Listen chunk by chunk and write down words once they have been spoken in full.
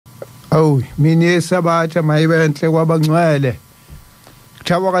Awu mina yesabatha mayibenhle kwabangcwele.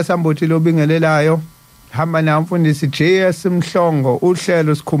 Thaba kaSambuthi lobingelelayo. Hamba namfundisi JS Mhlongo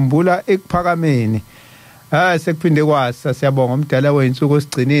uhlelo sikhumbula ekuphakameni. Sekuphinde kwasa siyabonga umdala weinsuku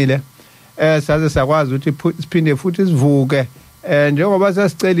osigcinile. Saze sakwazi ukuthi siphinde futhi sivuke. Njengoba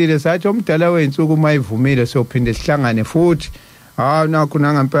sasicelile sathi umdala weinsuku mayivumile sophinde sihlangane futhi. Nakho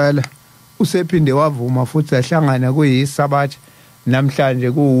nangempela usephinde wavuma futhi sahlangana kuyisabatha.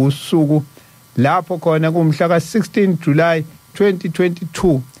 Namhlanje kuusuku lapho khona kumhla ka16 July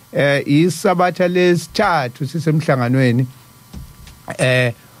 2022 isabatha lesithathu sisemhlanganweni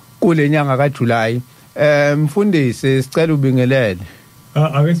kule nyanga kaJuly. Mfundisi sicela ubingelele.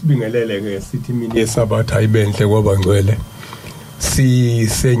 Ake sibingelele ke sithi mina yesabatha ayibenhle kwabangcwele.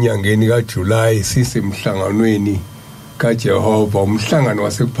 Sisenyangeni kaJuly sisemhlanganweni kaJehova umhlangano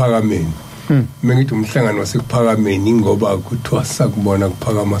wasekuphakameni. Mengithi umhlangano wasekuphakameni ngoba kuthiwa sakubona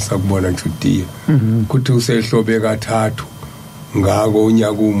kuphakama sakubona Judiya. Kuthi usehlobe kathathu ngako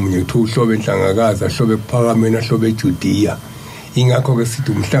unyaka umunye kuthi uhlobe enhlangakazi ahlobe kuphakameni ahlobe eJudiya. Ingakho ke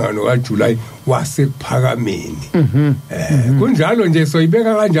sithi umhlangano kaJuly wasekuphakameni. Kunjalo nje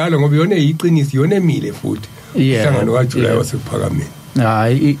soyibeka kanjalo ngoba yona eyiqiniso yona emile futhi. Umhlangano kaJuly wasekuphakameni.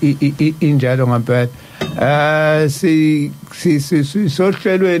 Hayi injalo ngempela.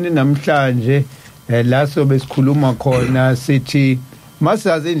 Sohlelweni namhlanje la sobe sikhuluma khona sithi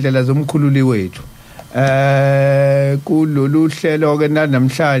Masizazi izindlela zoMkhululi wethu. Kulolu hlelo ke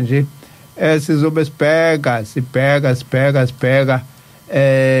namhlanje sizobe sibheka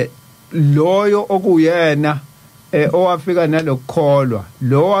loyo okuyena owafika nalokukholwa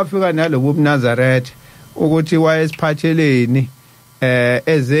lo wafika nalobuNazaretha ukuthi wayesiphatheleni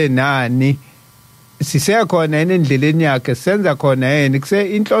ezenani sisekhona endleleni yakhe senza khona yena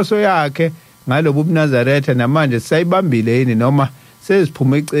kuse inhloso yakhe ngalobu buNazaretha namanje sayibambile yini noma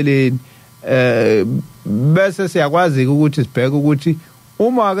sesiphuma eceleni bese siyakwazi ukuthi sibheke ukuthi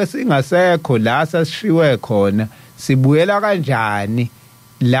uma ke singasekho la sashiwe khona sibuyela kanjani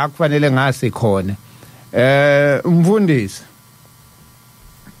la kufanele ngase khona umfundisi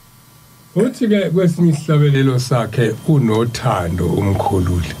uthi ke kwesinye isihlabelelo sakhe unothando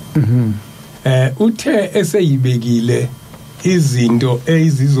umkhululi. Uthe eseyibekile izinto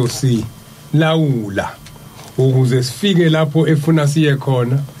ezizosilawula ukuze sifike lapho efuna siye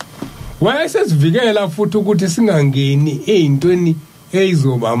khona. Wayesesivikela futhi ukuthi singangeni ezintweni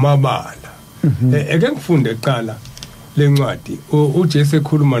ezizoba amabala. Eke ngifunde eqala lencwadi uJesu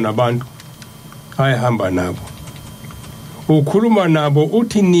ekhuluma nabantu ayihamba nabo. Ukhuluma nabo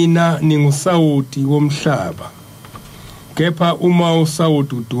uthi nina ningusawuti womhlaba. Kepha uma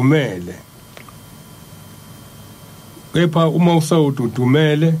usawuti udumele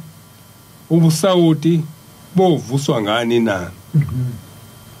ubusawuti bovuswa ngani na?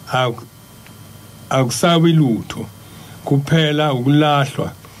 Akusabi lutho kuphela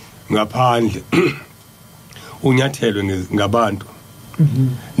ukulahlwa ngaphandle unyathelwe ngabantu.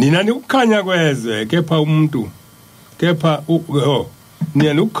 Nina nikukhanya kwezwe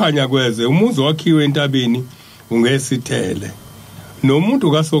nina nikukhanya kwezwe umuzi wakhiwe entabeni ungesithele.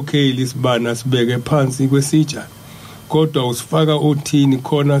 Nomuntu kasokheli isibana sibeke phansi kwesitsha kodwa usifaka othini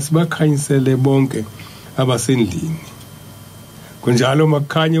khona sibakhanyisele bonke abasendlini. Kunjalo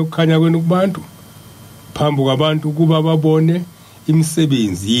makukhanya ukukhanya kwenu kubantu phambi kwabantu kuba babone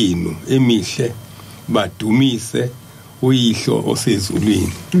imisebenzi yenu emihle badumise uyihlo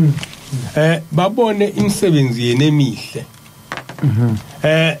osezulwini. Babone imisebenzi yenu emihle.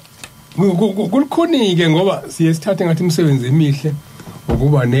 Kulikhonike ngoba siyesithathe ngathi imisebenzi emihle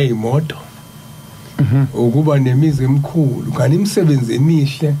ukuba nezimoto ukuba nemizi emikhulu kanti imisebenzi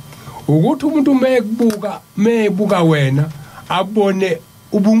emihle ukuthi umuntu mebuka wena abone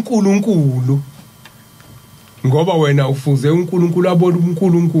ubuNkulunkulu ngoba wena ufuze uNkulunkulu abone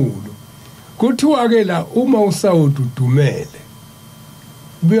ubuNkulunkulu. Kuthiwa ke la uma usawuti udumele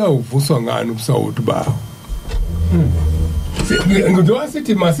buyawuvuswa ngani ubusawuti bawo. Ngizoba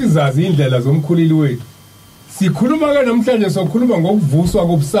sithi masizazi izindlela zoMkhululi wethu. Sikhuluma ke namhlanje sokhuluma ngokuvuswa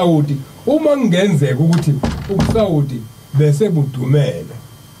kobusawuti uma kungenzeka ukuthi ubusawuti bese budumele.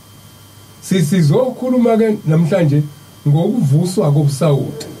 Sizokhuluma ke namhlanje ngokuvuswa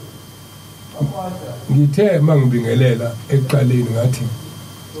kobusawuti. Ngithe mangibingelela eqaleni ngathi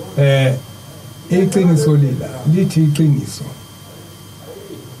iqiniso lithi iqiniso.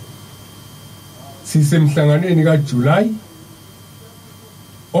 Sisemhlanganweni kaJuly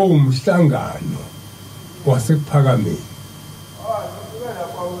umhlangano wasekuphakameni.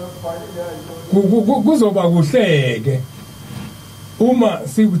 Kuzoba kuhleke uma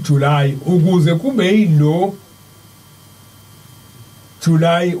sikuJuly ukuze kube yilo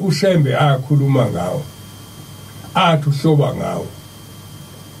July uShembe akhuluma ngawo athi uhloba ngawo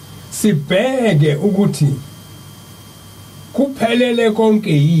sibheke ukuthi kuphelele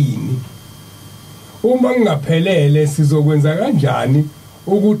konke yini uma ngingaphelele sizokwenza kanjani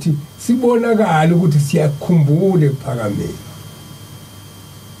ukuthi sibonakala ukuthi siyakhumbula ekuphakameni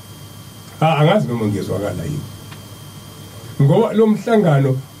angazi noma ngizwakala yini ngoba lo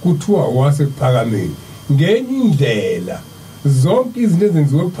mhlangano kuthiwa wasekuphakameni ngenye indlela zonke izinto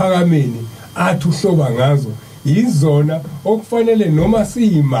ezenziwe ekuphakameni athi uhloba ngazo izona okufanele noma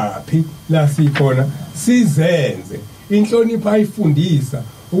siyimaphi la sikhona sizenze inhlonipho ayifundisa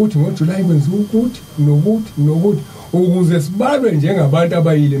ukuthi ngoJuly kwenziwa ukuthi nokuthi ukuze sibalwe njengabantu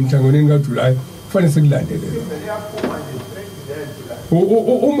abayile emhlanganweni kaJuly kufanele sikulandelele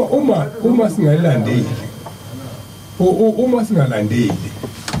uma singalandeli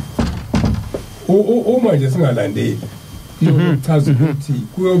uma nje singalandeli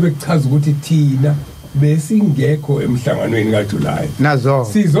kuyobe kuchaza ukuthi thina besingekho emhlanganweni kaJuly nazo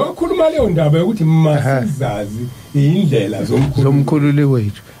sizokhuluma leyo ndaba yokuthi masizazi izindlela zoMkhululi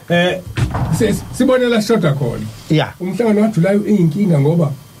wethu sibonela shoda khona umhlangano kaJuly uyinkinga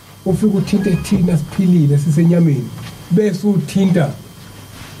ngoba ufika uthinta thina siphilile sisenyameni bese uthinta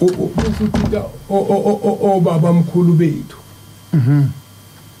obaba mkhulu bethu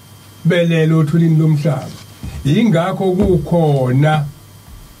belelo othulini lomhlaba ingakho kukhona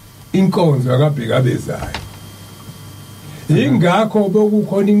inkonzo yakabhekabezayo ingakho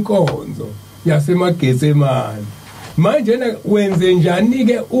bekukhona inkonzo yasemagetsemani manje wenze njani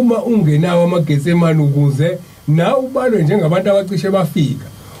ke uma ungenawo amagetsemani ukuze na ubalwe njengabantu abacishe bafika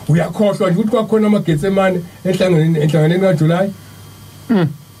uyakhohlwa nje ukuthi kwakhona amagetsemani enhlanganeni kaJuly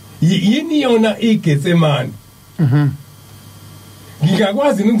yini yona igetsemani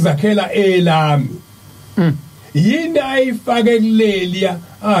ngingakwazi ukuzakhela elami yini ayifake kulelia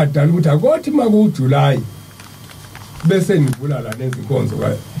adala ukuthi akothi makuJuly bese nivula la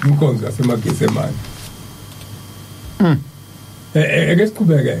inkonzo yasemagetsemani eke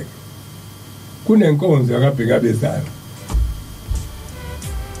siqhubekeke kunenkonzo yakabhekabezayo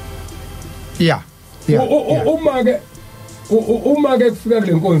uma ke kufika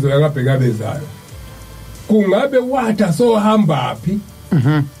kule nkonzo yakabhekabezayo kungabe watha sohamba phi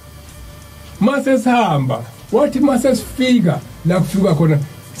mase sihamba wathi mase sifika la kufika khona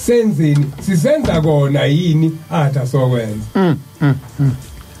senzeni sisenza kona yini atha sokwenza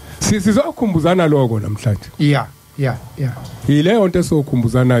sizokhumbuzana lokho namhlanje yileyo nto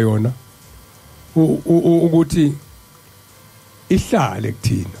esokhumbuzana yona ukuthi ihlale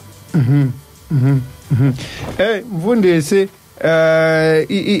kuthina mfundisi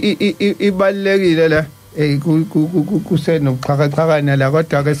ibalekile la kusenokuxhakaxhakana la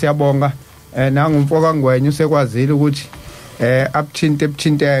kodwa ke siyabonga nangumfoka ngwenye usekwazile ukuthi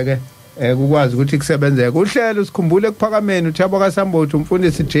abuthinteke kukwazi ukuthi kusebenzeke uhlelo sikhumbule ekuphakameni uThabo kaSambothi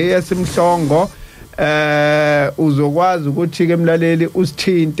umfundisi JS Mhlongo uzokwazi ukuthi ke emlaleli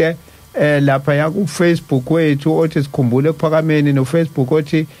usithinte lapha ya ku Facebook wethu othi sikhumbule ekuphakameni no Facebook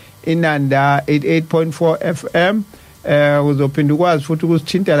othi Inanda 88.4 FM uzophinda ukwazi futhi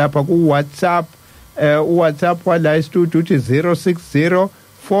ukusithinta lapha ku WhatsApp uWhatsApp wa la studio uthi 060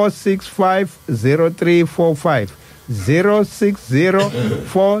 4650345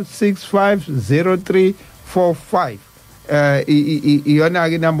 060-465-0345 iyona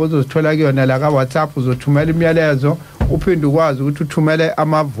ke inamba uzosithola kuyona la ka WhatsApp uzothumela imiyalezo uphinde ukwazi ukuthi uthumele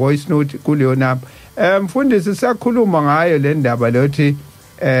ama voice note kuleyo namba mfundisi siyakhuluma ngayo le ndaba lothi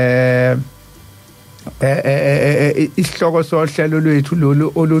isihloko sohlelo lwethu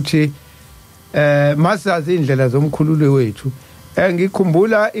lolu oluthi Masizazi izindlela zoMkhululi wethu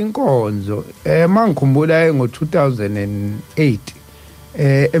ngikhumbula inkonzo mangikhumbula ngo2008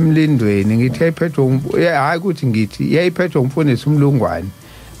 emlindweni ngithi yayiphethwe hayi ukuthi ngithi yayiphethwe umfundisi uMlungwane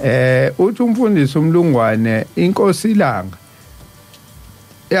uthi umfundisi uMlungwane inkosi ilanga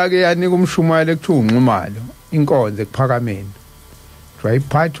yake yanika umshumalo ekuthiwa unxumalo inkonzo ekuphakameni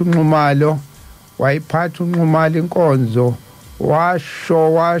wayiphatha unxumalo inkonzo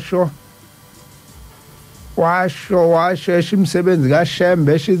washo imsebenzi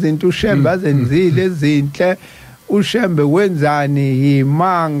kaShembe izinto uShembe azenzile ezinhle uShembe wenzani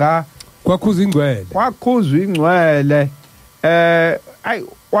imanga kwakhuzwa ingcwele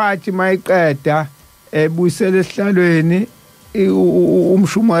wathi mayiqeda ebuyisela esihlalweni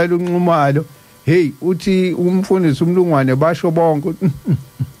umshumalo unxumalo uthi umfundisi uMlungwane basho bonke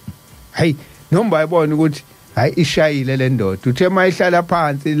hey noma bayibona ukuthi ishayile le ndoda uthe mayihlala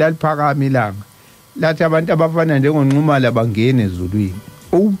phansi laliphakama ilanga lathi abantu abafana njengonxumalo abangene ezulwini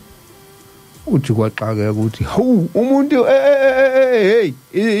uthi kwaxakeka ukuthi umuntu hey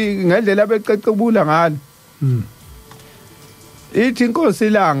ngendlela beqeqebula ngalo ithi inkosi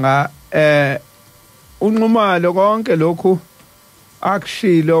ilanga unqumalo konke lokhu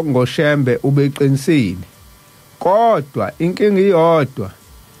akushilo ngoshembe ubeqinisile kodwa inkinga iyodwa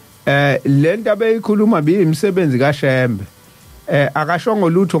lento abeyikhuluma biyimisebenzi kaShembe akashongo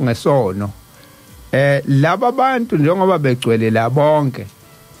lutho ngesono laba bantu njengoba begcwele la bonke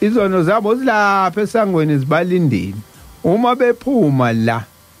izono zabo zilapha esangweni zibalindini uma bephuma la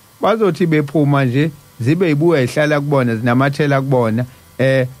bazothi bephuma nje zibe ibuye ihlala kubona zinamathela kubona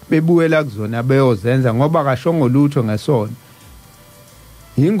bebuwela kuzona beyozenza ngoba akashongo lutho ngesono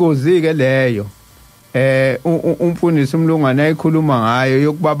ingozi ke leyo umfundisi umlungane ayikhuluma ngayo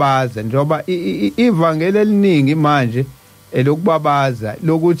yokubabaza njoba ivangeli eliningi manje elokubabaza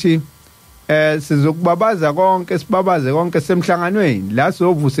lokuthi sizokubabaza konke sibabaze konke semhlanganweni la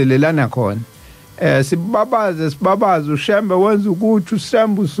sovuselelana khona sibabaze uShembe wenza ukuthi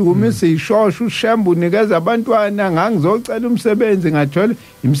uShembe usukumisa ishosho uShembe unikeza abantwana ngangizocela umsebenzi ngathola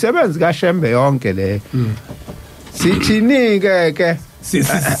imisebenzi kaShembe yonke le sithinike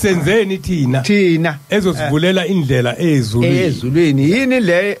senzeni thina ezosivulela indlela ezulwini yini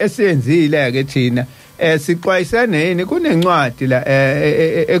le esenzile ke thina sixwayisene yini kunencwadi la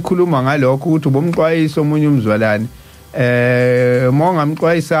ekhuluma ngalokho ukuthi bomxwayiso omunye umzwalane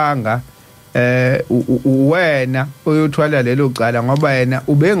mongamxwayisanga wena uyothwala lelo cala ngoba yena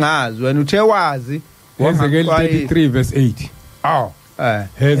ubengazi wena uthe wazi Hezekeli 33 verse 8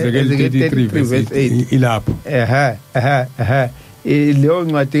 Hezekeli 33 verse 8 ilapho leyo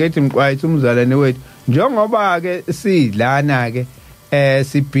ncwadi kethi mqwayisa umzalwane wethu njengoba ke sidlana ke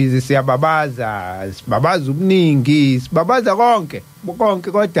sibhizi sibabaza ubuningi sibabaza konke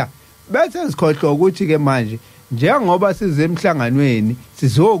kodwa bese sikhohlwa ukuthi ke manje njengoba size emhlanganweni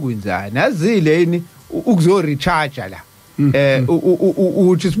sizokwenzani azile yini ukuzo recharge la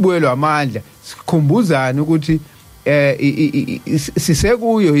uthi sibuyelwe amandla sikhumbuzana ukuthi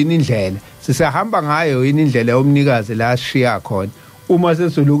sisekuyo yini indlela sisahamba ngayo yini indlela yomnikazi la ashiya khona uma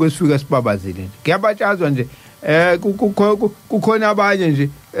sesoluku esifika sibabazile kuyabatshazwa nje kukhona abanye nje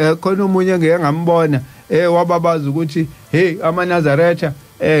khona umunye ngeke ngambona wababaza ukuthi hey amaNazaretha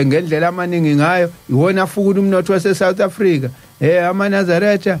ngendlela amaningi ngayo iwona afukula umnotho wase South Africa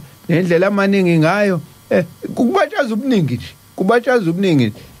amaNazaretha ngendlela amaningi ngayo kubatshaza ubuningi nje kubatshaza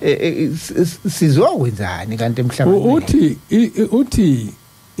ubuningi sizokwenzani kanti emhlabeni uthi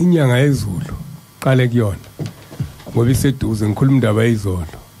inyanga yezulu qale kuyona ngoba iseduze ngikhuluma indaba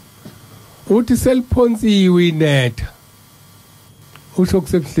yezolo uthi seliphonsiwe inetha usho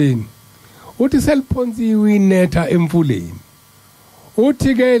kusebuhleni uthi seliphonsiwe inetha emfuleni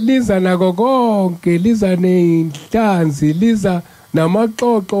uthi ke liza nako konke liza nezinhlanzi liza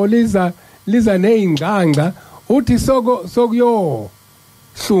namaxoxo liza nezingqangqa uthi sokuyo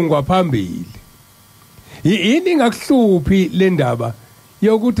hlungwa phambili yini ngakuhluphi le ndaba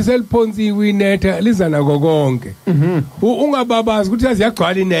yokuthi seliphonsiwe inetha liza nako konke ungababazi ukuthi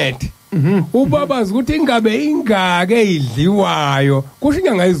yaziyagcwala inetha ubabazi ukuthi ingabe ingake idliwayo kusho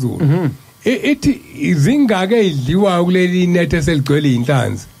inyanga yezulu ithi izingake idliwayo kuleli inetha eseligcwele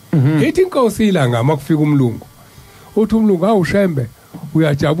inhlanzi ithi inkosi ilanga makufika umlungu uthi umlungu awuShembe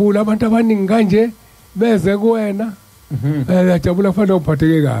uyajabula abantu abaningi kanje beze kuwena uyajabula kufanele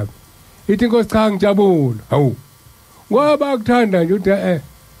uphatheke kabi ithi inkosi cha ngijabula hawu ngoba kuthanda nje uthi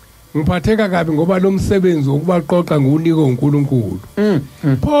ngiphatheka kabi ngoba lo msebenzi wokubaqoqa nguNiko uNkulunkulu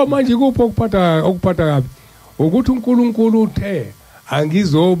pho manje kupho okuphatha kabi ukuthi uNkulunkulu uthe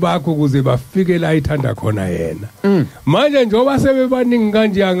angizobakho ukuze bafike la ithanda khona yena manje njoba sebebaningi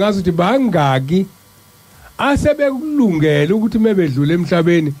kanje angazi ukuthi bangaki asebekulungela ukuthi mebedlule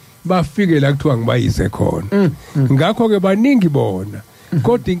emhlabeni bafike la kuthiwa ngibayise khona ngakho ke baningi bona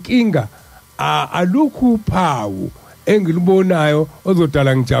kodwa inkinga alukho uphawu engilibonayo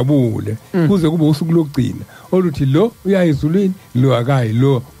ozodala ngijabule kuze kube usuku lokugcina oluthi lo uya ezulwini lo akayi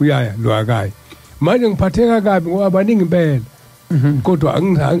lo uyaya lo akayi manje ngiphatheka kabi ngoba baningi impela kodwa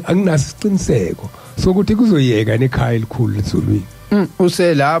anginasiqiniseko sokuthi kuzoyeka nekhaya elikhulu ezulwini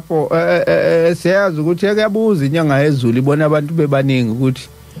uselapho siyazi ukuthi kuyabuza inyanga yezulu ibona abantu bebaningi ukuthi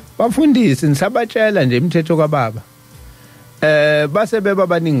bafundisi nisabatshela nje imithetho kaBaba base beba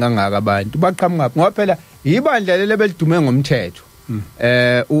baningi kangaka abantu baqhamuka ngoba phela ibandla lele belidume ngomthetho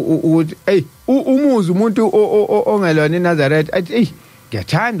ukuthi hey umuzi umuntu ongelona eNazaretha athi hey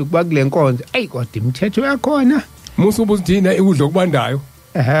ngiyathanda ukuba kule nkonzo hey kodwa imithetho yakhona musu ubuthina ikudla okubandayo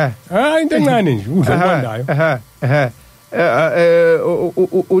into encane nje udla okubandayo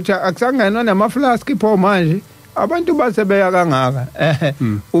uthi akusangenwa namaflask pho manje abantu basebeya kangaka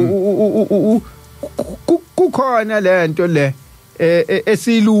kukhona lento le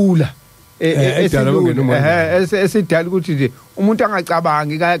esilula esidala esidala ukuthi nje umuntu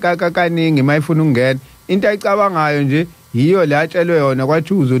angacabangi kaningi mayifuna ukungena into ayicabangayo nje yiyo la atshelwe yona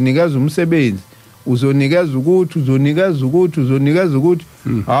kwathi uzonikeza umsebenzi uzonikeza ukuthi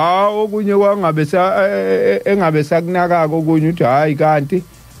okunye kwangabe engabe sakunakaka okunye uthi hayi kanti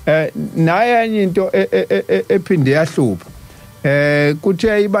naye enye into ephinde yahlupha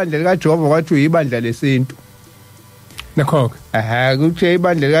kuthe ibandla likaJehova kwathi uyibandla lesintu nakho kuthe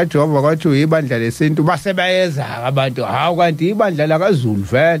ibandla likaJehova kwathi uyibandla lesintu base bayeza abantu hawu kanti ibandla lakaZulu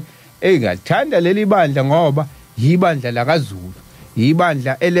vele engathanda leli bandla ngoba yibandla lakaZulu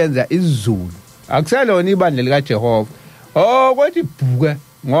yibandla elenza isiZulu akuselona ibandla likaJehova kwathi bhuke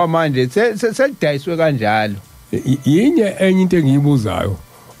ngoba manje selidayiswe kanjalo yinye enye into engiyibuzayo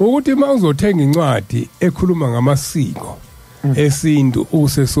ukuthi mawuzothenga incwadi ekhuluma ngamasiko esintu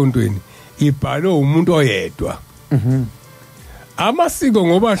usesontweni ibhalwe umuntu oyedwa amasiko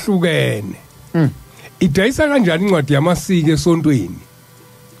ngoba ahlukene idayisa kanjani incwadi yamasiko esontweni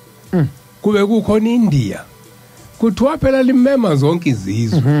kube kukhona India kuthiwa phela limema zonke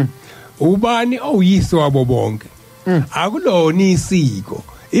izizwe ubani oyise wabo bonke akulona isiko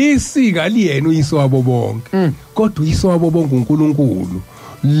aliyena uyise wabo bonke kodwa uyise wabo bonke uNkulunkulu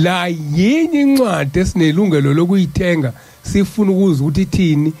la yini incwadi esinelungelo lokuyithenga sifuna ukuzwa ukuthi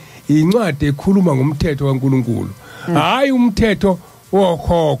ithini incwadi ekhuluma ngomthetho kaNkulunkulu hayi umthetho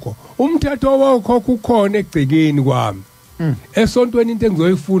wokhokho umthetho wokhokho ukhona egcekeni kwami esontweni into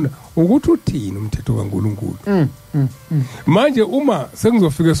engizoyifuna ukuthi uthini umthetho kaNkulunkulu manje uma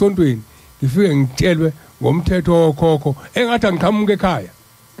sengizofika esontweni ngifike ngitshelwe ngomthetho wokhokho engathi angiqhamuke ekhaya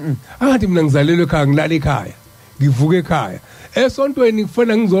angathi mina ngizalelwe ekhaya ngilala ekhaya ngivuka ekhaya esontweni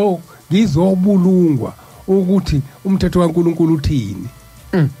kufanele ngizobulungwa ukuthi umthetho kaNkulunkulu uthini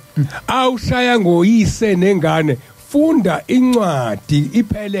awushaya ngoyise nengane funda incwadi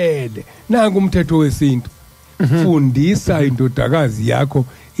iphelele nanku umthetho wesintu fundisa indodakazi yakho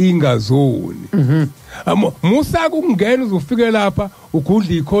ingazoni musa kungena uzofika lapha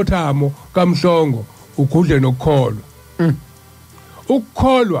ugudla ikhothamo kaMhlongo ugudle nokukholwa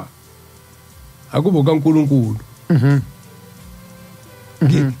ukukholwa akubo kaNkulunkulu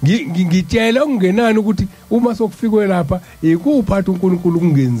ngitshela ungenani ukuthi uma sokufikwe lapha ikuphatha uNkulunkulu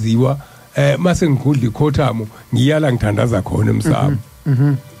kungenziwa mase ngigudla ikhothamo ngiyala ngithandaza khona emsamo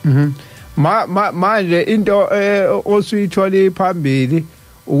manje into osuyithola phambili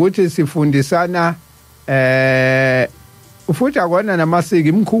ukuthi sifundisana futhi akona namasiko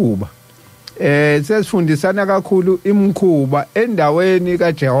imkhuba sesifundisana kakhulu imkhuba endaweni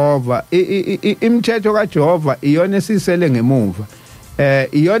kaJehova imithetho kaJehova iyona esisele ngemuva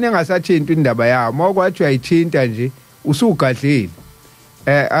iyona engasathinta indaba yayo mawukwathi uyayithinta nje usugadlile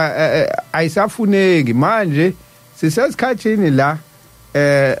ayisafuneki manje sisesikhathini la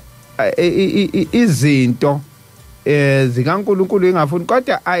izinto zikaNkulunkulu ingafuni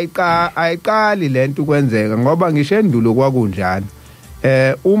kodwa ayiqali lento ukwenzeka ngoba ngisho endulo kwakunjalo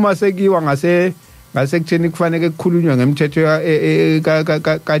uma sekiwa ngasekutheni kufanele kukhulunywe ngemithetho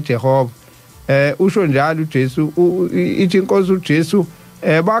kaJehova usho njalo uJesu ithi inkosi uJesu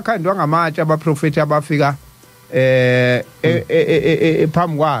bakhandwa ngamatshe abaprofeti abafika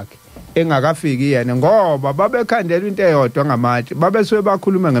phambi kwakhe engakafiki yena ngoba babekhandela into eyodwa ngamatshe babesuke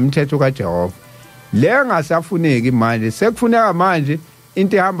bakhuluma ngemithetho kaJehova le ngasafuneki manje sekufuneka manje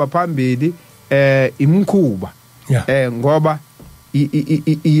into ehamba phambili imkhuba ngoba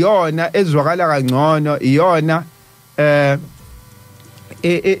iyona ezwakala kangcono iyona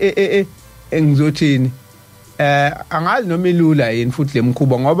engizothini angazi noma ilula yini futhi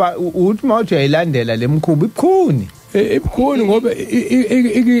lemkhuba ngoba uthi mawuthi uyayilandela lemkhuba ibukhuni ngoba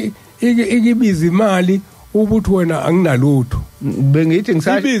ikibiza imali ubuthi wena anginalutho bengithi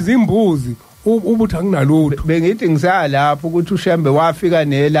ibiza imbuzi ubuthi anginalutho bengithi ngisalapho ukuthi uShembe wafika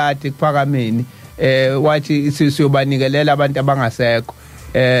nelati kuphakameni wathi siyobanikelela abantu abangasekho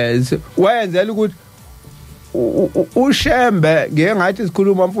wayenzela ukuthi uShembe ngeke ngathi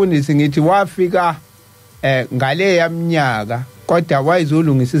sikhuluma mfundisi ngithi wafika ngale yaminyaka kodwa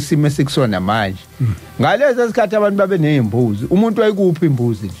wayizolungisa isimo esikusona manje ngalezi sikhathi abantu babe nezimbuzi umuntu wayikuphi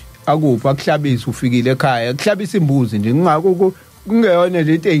imbuzi nje akuphi akuhlabisa ufikile ekhaya akuhlabisa imbuzi nje ngingako kungeyona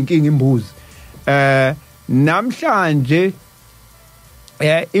nje into eyinkinga imbuzi namhlanje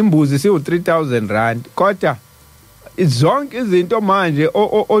imbuzi siyo 3000 rand kodwa zonke izinto manje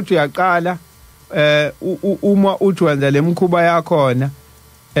othi uyaqala uma uthi wenza lemkhuba yakhona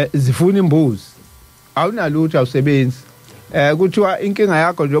zifuna imbuzi awunalutho awusebenzi kuthiwa inkinga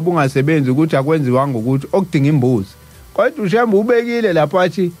yakho njengoba ungasebenzi ukuthi akwenziwa ngokuthi okudinga imbuzi kodwa uShembe ubekile lapho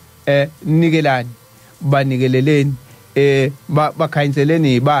athi nikelani banikeleleni bakhanyiselene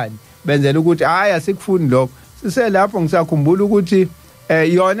izibani benzela ukuthi hayi asikufuni lokho siselapho ngisakhumbula ukuthi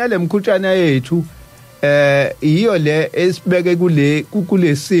yona lemkhutshana yethu iyo le esibeke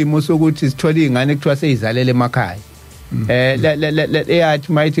kulesimo sokuthi sithola izingane kuthiwa seyizalele emakhaya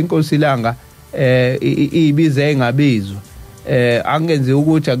eyathi mayithi inkosi ilanga ibize engabizwa angenzi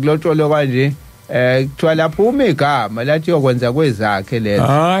ukuthi akulotsholo kanje kuthiwa lapho uma igama lathi yokwenza kwezakhe lezo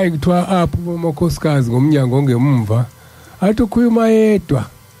hayi kuthiwa apho amakhosikazi ngomnyango ongemumva athi ukhuluma yedwa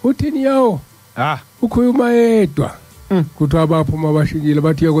uthini yawo ukhuluma yedwa kuthiwa baphuma abashikile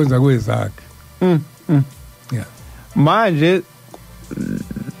bathi yokwenza kwezakhe yeah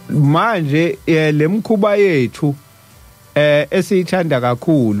manje lemkhuba yethu esiyithanda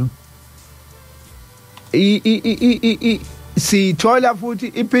kakhulu sithola futhi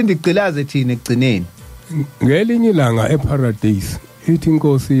iphinde igcilaze thina egcineni ngelinye ilanga eparadise ithi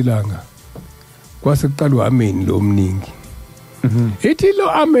inkosi ilanga kwasekuqalwa amen lo omningi ithi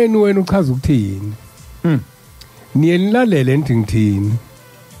lo amen wena uchaza ukuthini niye nilalele nithi ngithini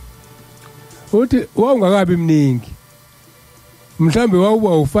uthi wawungakabi mningi mhlambe wawuba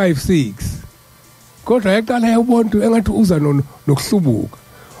u5 6 kodwa yaqala yabonto engathi uza nokuhlubuka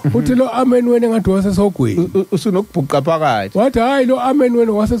uthi lo amen wena engathi wasesogweni usunokubhuqa phakathi wathi hayi lo amen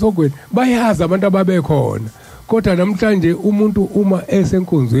wena wasesogweni bayazi abantu ababekhona kodwa namhlanje umuntu uma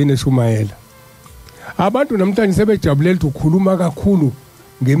esenkonzweni eshumayela abantu namhlanje sebejabulela ukuthi ukhuluma kakhulu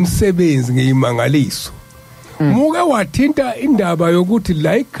ngemsebenzi ngeyimangaliso muke wathinta indaba yokuthi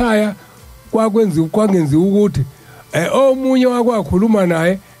la ekhaya kwangenziwa ukuthi omunye wakwakhuluma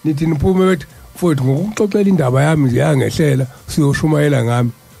naye nithi niphume bethi mfowethu ngokuxoxela indaba yami nje yangehlela siyoshumayela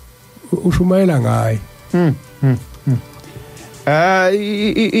ngami ushumayela ngaye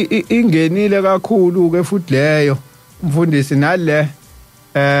ingenile kakhulu ke futhi leyo mfundisi nale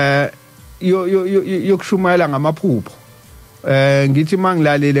yokushumayela ngamaphupho ngithi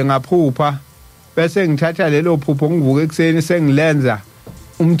mangilalele ngaphupha bese ngithatha lelo phupho ngivuka ekseni sengilenza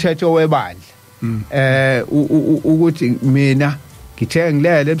umthetho webandla ukuthi mina ngithe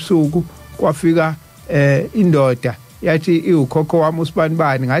ngilele ebusuku kwafika indoda yathi iukhokho wami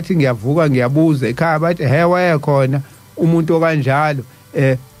usibanibani ngathi ngiyavuka ngiyabuza ekhaya bathi he wayekhona umuntu okanjalo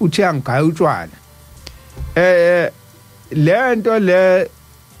uthi angigaya utshwala lento le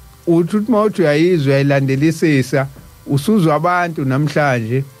uthi mawuthi uyayizwa ilandelisisa usuzwa abantu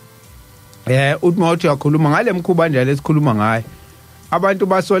namhlanje uthi mawuthi uyakhuluma ngale mkhuba njalo esikhuluma ngayo abantu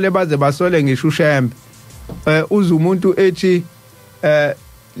basole baze basole ngisho ushembe uza umuntu ethi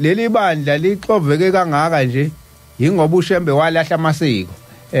leli bandla lixoveke kangaka nje ingoba ushembe walahla amasiko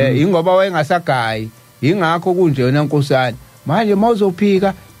ingoba wayengasagayi ingakho kunje yona nkosana manje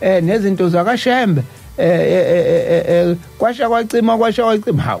mawuzophika nezinto zakashembe kwasha kwacima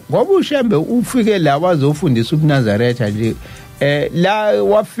hawu ngoba ushembe ufike la wazofundisa uNazaretha nje la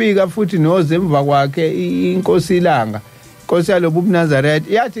wafika futhi nozemva kwakhe inkosi ilanga inkosi yalobu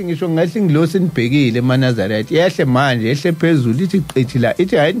uNazaretha yathi ngisho ngehle ngilosi nibhekile eMaNazaretha yehle manje yehle phezulu ithi qithi la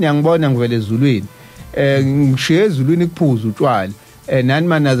ithi hayi ngiyangibona ngivele ezulwini ngishiye ezulwini kuphuza utshwala nani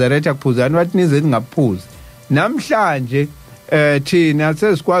maNazaretha kuphuzani wathi nize ningaphuzi namhlanje thina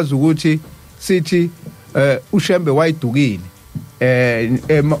sesikwazi ukuthi sithi ushembe wayidukile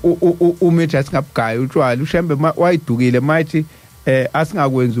umethi asingabugaya utshwala ushembe wayidukile mayithi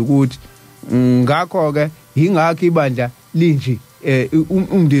asingakwenzi ukuthi ngakho ke ingakho ibandla linje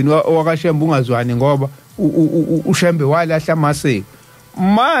umndeni wakashembe ungazwani ngoba ushembe walahla amasiko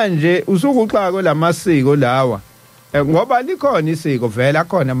manje usukuxaka lamasiko lawa ngoba likhona isiko vele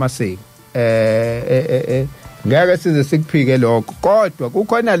akhona amasiko ngeke size sikuphike lokho kodwa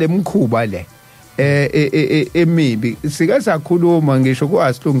kukhona lemkhuba le emibi sike sakhuluma ngisho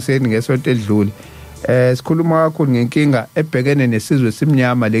kuasilungiseni ngesonto edlule sikhuluma kakhulu ngenkinga ebhekene nesizwe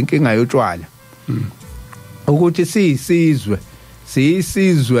simnyama lenkinga yotshwala ukuthi siyisizwe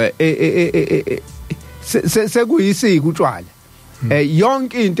sekuyisiko utshwala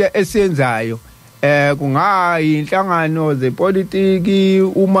yonke into esiyenzayo kungayinhlangano zepolitiki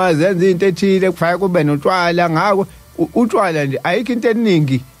uma zenza into ethile kufanele kube notshwala ngako utshwala nje ayikho into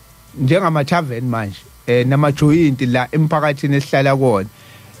eningi njengama tavern manje namajoint la emphakathini esihlala kuona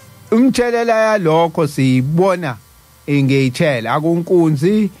umthelela yalokho siyibona engeyithela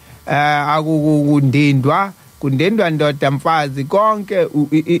akunkunzi akukundindwa kundendwa ndoda mfazi konke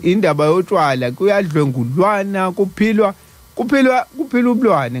indaba yotshwala kuyadlwengulwana kuphilwa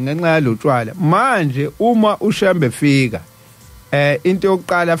ubulwane ngenxa yalotshwala manje uma ushembe fika into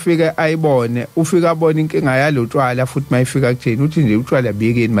yokuqala afike ayibone ufika abona inkinga yalotshwala futhi mayifika kuthini uthi nje utshwala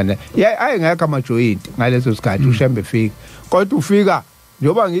bikini mana ayengekho amajoint ngaleso sikhathi ushembe fika kodwa ufika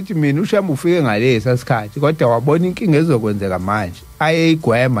njoba ngithi mina uShembe ufike ngalesa sikhathi kodwa wabona inkinga ezokwenzeka manje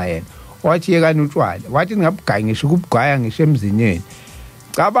ayeyigwema yena wathi yekani utshwala wathi ngabugaya ngisho ukubugaya ngisho emzinyeni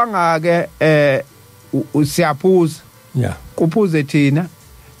cabanga ke siyaphuza kuphuze thina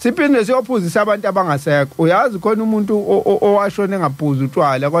siphinde siyophuzisa abantu abangasekho uyazi khona umuntu owashona engaphuza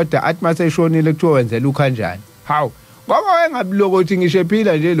utshwala kodwa athi mase eshonile kuthiwa wenzela ukhanjani hawu ngoba wengabilokothi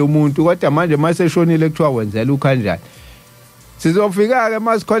ngishephila nje lo muntu kodwa manje mase eshonile kuthiwa wenzela ukhanjani sizofika ke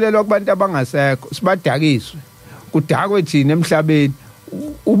masikholelwa kubantu abangasekho sibadakiswe kudakwe thina emhlabeni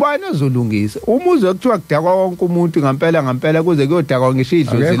ubani ozolungisa umuzo kuthiwa kudakwa wonke umuntu ngempela kuze kuyodakwa ngisho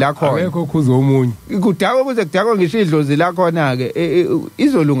idlozi lakhona akekho kuze omunye kudakwa kuze kudakwa ngisho idlozi lakhona ke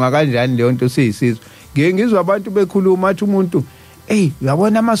izolunga kanjani leyo nto siyisizwe ngizwe abantu bekhuluma athi umuntu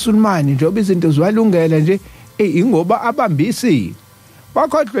uyabona amaSulumani njengoba izinto ziwalungela nje ingoba abambisi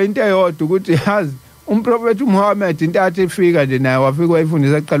bakhohlwe into eyodwa ukuthi yazi umprofeti uMuhammad into athi ifika nje naye wafika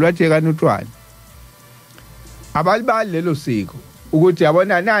wayifundisa kuqala wathi yekani utshwala abalibali lelo siko ukuthi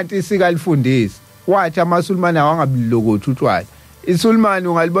yabona nanti isika lifundisi wathi amaSulumani awangabililokothi utshwala iSulumani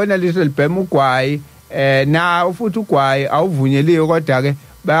ungalibona lisho libhema ugwayi na futhi ugwayi awuvunyeliwe kodwa ke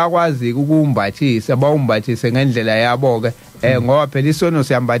bayakwazi ukumbathisa bawumbathise ngendlela yabo ke ngoba phela isono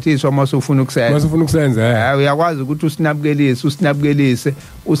siyambathiswa uma usufuna ukusenza uyakwazi ukuthi usinabukelise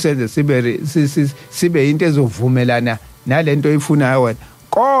usenze sibe into ezovumelana nalento oyifunayo wena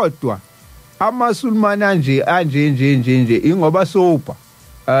kodwa amaSulumani anje ingoba sopa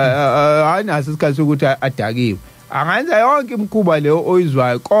ayinaso isikhathi ukuthi adakiwe angenza yonke imikhuba leyo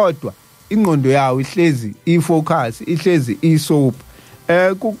oyizwayo kodwa ingqondo yawo ihlezi ifocus ihlezi isopa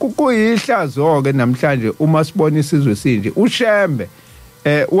kuyihlazo ke namhlanje uma sibona isizwe sinje uShembe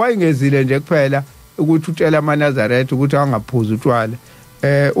wayengezile nje kuphela ukuthi utshela amaNazaretha ukuthi angaphuza utshwala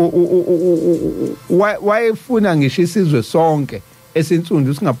wayefuna ngisho isizwe sonke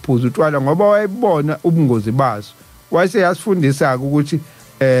esinsundu singaphuza utshwala ngoba wayebona ubungozi baso wase yasifundisa ukuthi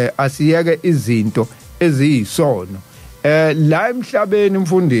asiyeke izinto eziyisono la emhlabeni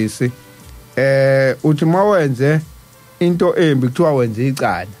mfundisi uthi mawenze into embi kuthiwa wenza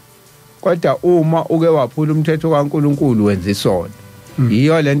icala kodwa uma uke waphula umthetho kaNkuluNkulu wenza isono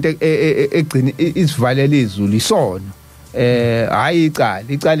iyo lento egcina isivalela izulu isono hayi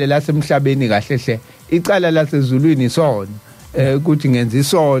icala lasemhlabeni kahle hle icala lasezulwini isono ukuthi ngenza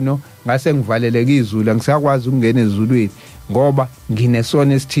isono ngase ngivaleleke izulu ngisakwazi ukungena ezulwini ngoba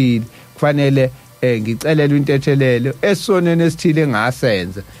nginesono esithile kufanele ngicelela intethelelo esonene esithile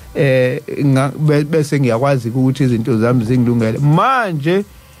engasenza bese ngiyakwazi ukuthi izinto zami zingilungele manje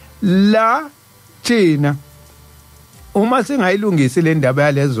la thina uma singayilungisi le ndaba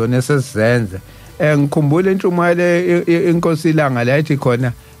yalezona esesizenza ngikhumbula intshumayelo inkosi ilanga lathi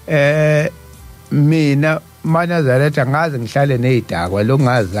khona mina maNazaretha ngaze ngihlale nezidakwa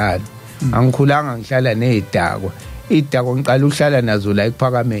lokungazali angikhulanga ngihlala nezidakwa idakwa ngiqala ukuhlala nazo la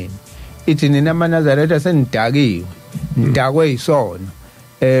ekuphakameni ithi nina maNazaretha senidakiwe ndakwe isono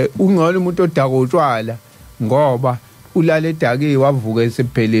ungcono umuntu odakwa utshwala ngoba ulala edakiwe wavuka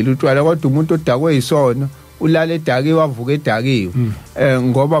esephelile utshwala kodwa umuntu odakwe isono ulala edakiwe wavuka edakiwe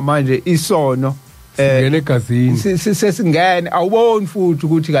ngoba manje isono ngene egazini sesingene awuboni futhi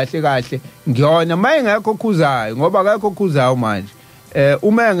ukuthi kahle ngiyona mayengekho okhuzayo ngoba akekho okhuzayo manje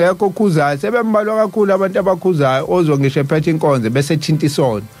uma engekho okhuzayo sebembalwa kakhulu abantu abakhuzayo ozongisho ephethe inkonzo bese thinta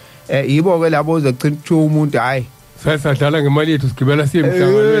isono yibo ke labo ozogcina umuntu hayi sasadlala ngemali yethu sigibela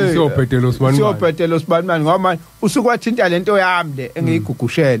siyemhlanganweni siyobhedela usibanibani ngoba manje usuke wathinta lento yami le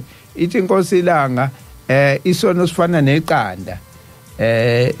engiyigugushela ithi inkosi ilanga isono sifana neqanda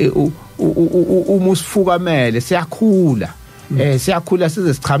uma usifukamele siyakhula siyakhula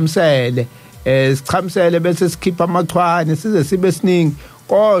size sichamisele bese sikhipha amachwane size sibe siningi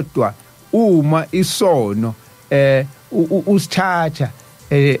kodwa uma isono usithatha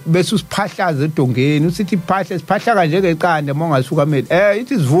bese usiphahlaza edongeni usithi siphahla kanje ngeqanda mongasukameli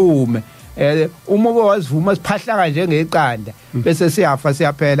ithi sivume uma wazivuma siphahla kanje ngeqanda bese siyafa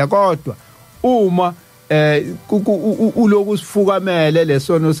siyaphela kodwa uma uloku sifukamele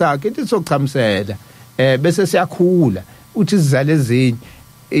lesono sakhe ithi sokuchamisela bese siyakhula uthi sizale ezinye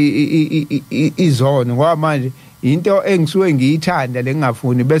izono ngoba manje into engisuke ngiyithanda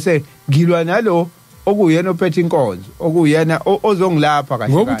lengafuni bese ngilwa nalo okuyena ophethe inkonzo okuyena ozongilapha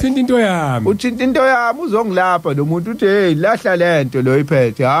kahle ngoba uthinta into yami uzongilapha lo muntu uthi hey lahla lento lo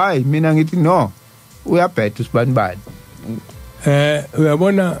iphethe hayi mina ngithi no uyabhedha usibanibani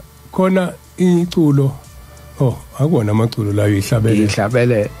uyabona khona iculo akubona amaculo layo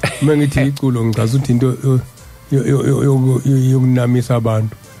ihlabele mengithi iculo ngichaza ukuthi into yokunamisa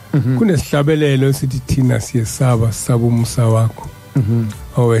abantu kunesihlabelelo esithi thina siyesaba umusa wakho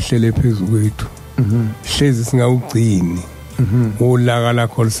owehlele phezulu kwethu hlezi singawugcini ulaka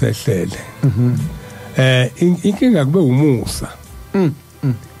lakho lisehlele inkinga kube umusa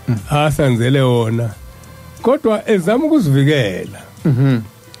asanzele wona kodwa ezama ukuzivikela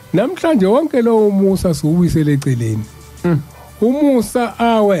namhlanje wonke lo umusa siubuyisele eceleni umusa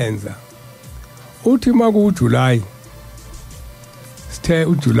awenza uthi makuJuly sithe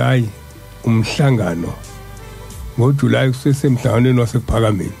uJuly umhlangano ngoJuly kusesemhlanganweni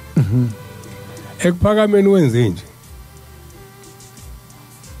wasekuphakameni ekuphakameni wenze nje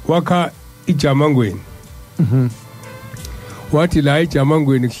wakha iJamangweni wathi la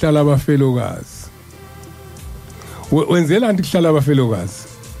iJamangweni kuhlala abafelokazi wenzela nti kuhlala abafelokazi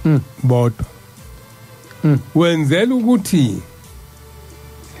bodwa wenzela ukuthi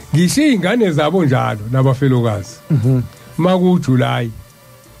ngisho izingane zabo njalo nabafelokazi makuJuly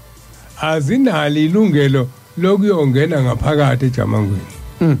azinali ilungelo lokuyongena ngaphakathi eJamangweni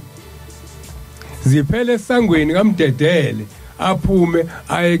ziphele esangweni kaMdedele aphume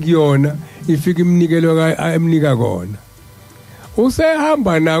aye kuyona ifika imnikelo emnika kona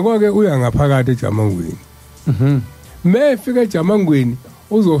usehamba nako ke uya ngaphakathi eJamangweni mefika eJamangweni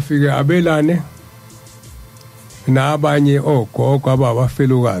uzofika abelane nabanye ogogo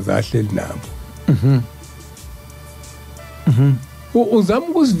abafelokazi ahleli nabo uzama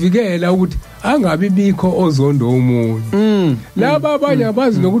ukuzivikela ukuthi angabi bikho ozondo umunye laba abanye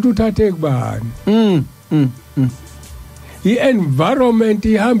abazi nokuthi uthathe kubani i-environment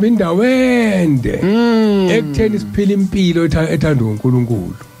ihamba indawo ende ekutheni siphila impilo ethandwa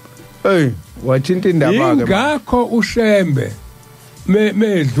uNkulunkulu wathinta indaba ke ingakho uShembe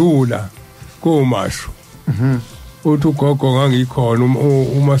medlula komasho uthi ugogo ngangikhona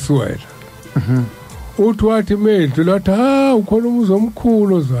uMasuwela uthi wathi medlula wathi ukhona umuzi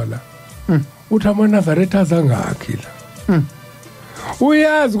omkhulu ozala uthi amaNazaretha azangakhi la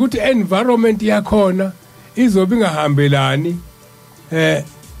uyazi ukuthi environment yakhona izobe ingahambelani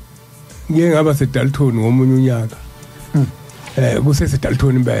ngeke ngaba seDalton ngomunye unyaka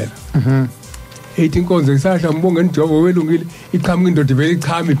kuseseDalton impela ethi inkonzo isahla mbonge njobo welungile iqhamuka indoda vele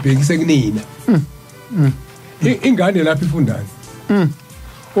ichama ibhekise kunina ingane lapha ifundani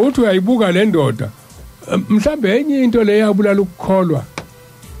uthi uyayibuka le ndoda mhlambe enye into le yabulala ukukholwa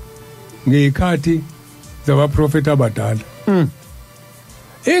ngekhathi zabaprofeti abadala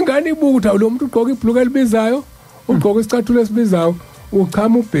ingane ibuka lo muntu ugqoka ibhuluka elibizayo ugqoka isicathulo esibizayo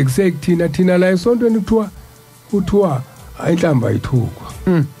uchama ubhekise kuthina thina la esontweni kuthiwa inhlamba ayithukwa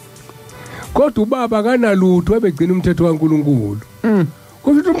kodwa ubaba kanalutho ebegcina umthetho kaNkuluNkulu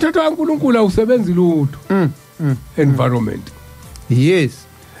kusho umthetho kaNkuluNkulu awusebenzi lutho environment yes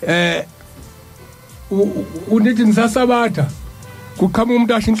unithi nisasabatha kuqhamuka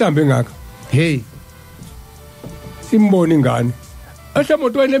umuntu asho inhlambe engaka hey imboni ingane asho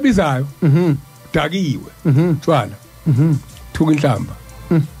emotweni ebizayo dakiwe tshwala thuka inhlamba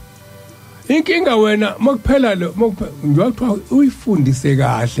inkinga wena makuphela ngiyakuthiwa uyifundise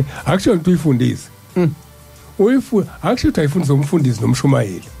kahle akusho ukuthi uyifundise akusho ukuthi ayifundise umfundisi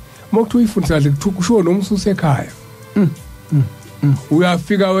nomshumayeli makuthi uyifundise kahle kusho nomsusa ekhaya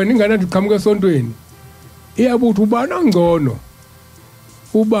uyafika wena ingane ndiqhamuka esontweni iyabuthi ubana ngcono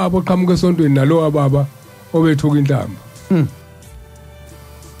ubaba oqhamuka esontweni nalo wababa obethuka inhlamba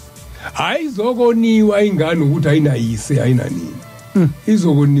ayizokoniwa ingane ukuthi ayinayise ayinanini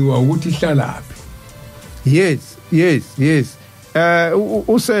izokoniwa ukuthi ihlalaphi yes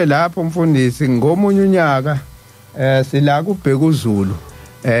uselapho mfundisi ngomunye unyaka sila kubheka uZulu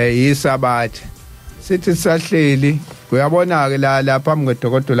yisabathe sithi sahleli uyabona ke la lapha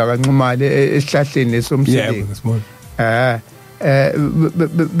ngedokotela kaNcumale esihlahleni lesomsili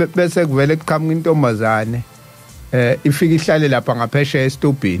bese kuvele kuqhamuka intombazane ifika ihlale lapha ngaphesheya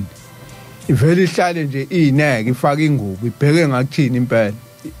esitobhini ivele ihlale nje ineke ifaka ingubo ibheke ngakuthini impela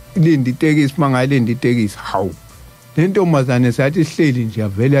ilindi itekisi mangayilindi itekisi hawu lentombazane sathi ihleli nje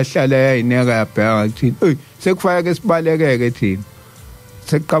avele yahlala yayineka yabheka ngakuthini sekufaya ke sibalekeke thina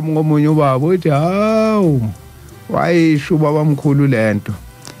seqhamuka omunye ubaba uthi hawu wayisho ubabamkhulu lento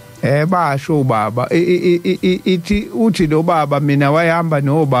basho ubaba uthi lo baba mina wayehamba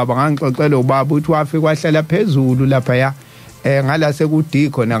nobaba ngangixoxela ubaba uthi wafika wahlala phezulu lapha ya ngala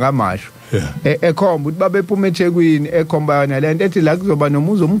sekudikho nakamasho ekhomba ukuthi babephuma eThekwini ekhomba yona lento ethi la kuzoba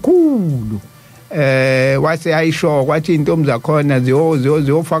nomuzi omkhulu wase ayisho kwathi intombi zakhona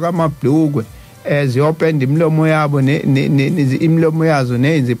ziyofaka amabhlukwe ziyopenda imlomo yabo imlomo yazo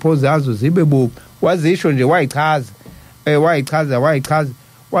nezipho zazo zibe bubu wazisho nje wayichaza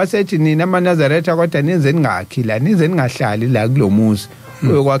wasethi nina amaNazaretha kodwa nize ningakhi la nize ningahlali la kulomuzi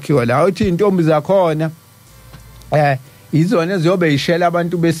oyokwakhiwa la uthi intombi zakhona izona eziyobe ishela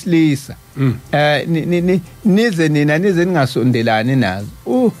abantu besilisa nize ningasondelani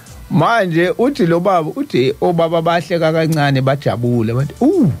nazo manje uthi lo baba uthi obaba bahleka kancane bajabule bathi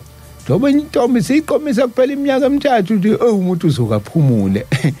njoba intombi siyiqomisa kuphela iminyaka emithathu uthi umuntu uzokaphumule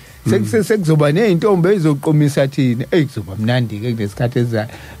sekuzoba nezintombi ezizoqomisa thina kuzoba mnandi ke kulesikhathi ezayo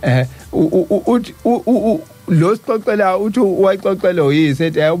uthi lo sixoxela uthi wayixoxela uyise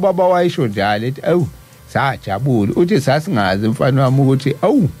ethi ubaba wayisho njalo ethi sajabule uthi sasingazi mfana wami ukuthi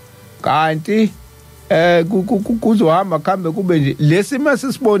kanti kuzohamba khambe kube nje lesimo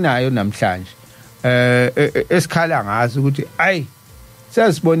sisibonayo namhlanje esikhala ngazo ukuthi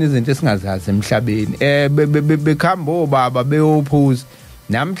sesibona izinto esingazazi emhlabeni bekhamba obaba beyophuza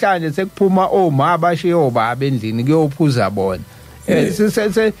namhlanje sekuphuma oma bashiye obaba endlini kuyophuza bona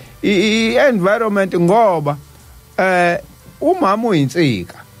i-environment ngoba umama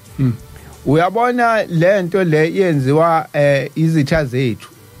uyinsika uyabona lento le yenziwa izitha zethu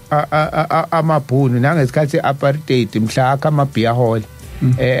amabhunu nangesikhathi apartheid mhla akamabhiya hall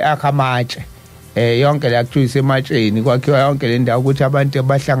akamatshe yonke la kuthiwa isematsheni kwakhiwa yonke le ndawo ukuthi abantu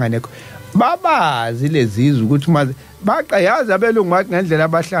abahlangane babazi lezizwe ukuthi maze baqayaza abelungu bathi ngendlela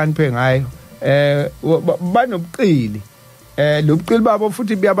abahlakaniphe ngayo banobuqili lobuqili babo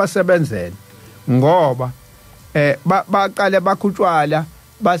futhi buyabasebenzela ngoba baqale bakhutshwala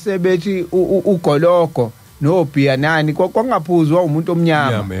base bethi ugologo nobhiya nani kwangaphuzwa umuntu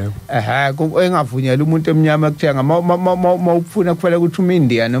omnyama engavunyela umuntu omnyama kuthenga mawufuna kufanele ukuthi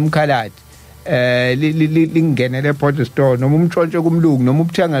uMindia nomkhaladi lingenele bottle store noma umtshontshe kumlungu noma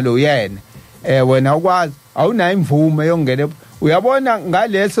ubuthenga lo yena wena ukwazi awunayo imvume yongena uyabona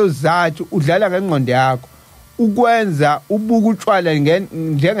ngaleso sizathu udlala ngengqondo yakho ukwenza ubuka utshwala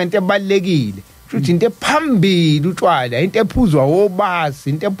njengento ebalekile futhi into ephambili utshwala into ephuzwa obasi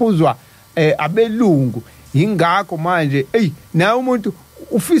into ephuzwa abelungu ingakho manje naye umuntu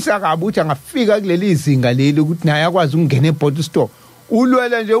ufisa kabi ukuthi angafika kuleli izinga leli ukuthi naye akwazi ukungena ebottle store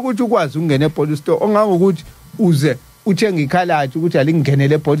ulwela nje ukuthi ukwazi ukungena ebottle store ongangokuthi uze uthenga ikhalathi ukuthi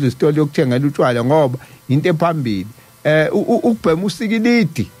alingenele ebottle store yokuthengela utshwala ngoba into ephambili ukubhema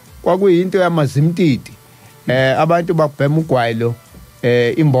usikilidi kwakuyinto yamazimtiti abantu bakubhema ugwayilo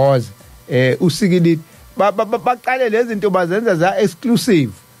imboza usikilidi baqale lezi zinto bazenza za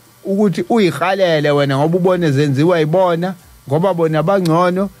exclusive ukuthi uyihalele wena ngoba ubone zenziwa yibona ngoba bona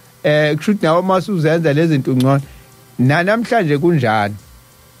bangcono kushuthi nawe masuzenza lezi zinto ngcono namhlanje kunjani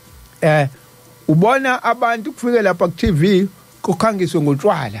ubona abantu kufike lapha ku TV kukhangiswe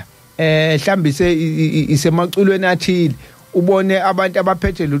ngotshwala mhlambise isemaculweni athile ubone abantu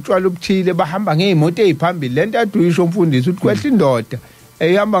abaphethe lutshwala obuthile bahamba ngeemoto eziphambili lento aduyisho umfundisi ukuthi kwehla indoda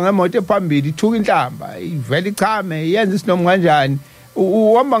ehamba ngemoto ephambili ithuka inhlamba ivela ichame yenza isinomo kanjani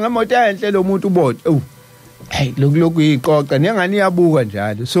uhamba ngemoto enhle lo muntu ubodwa lokhu iqoqa nengani iyabuka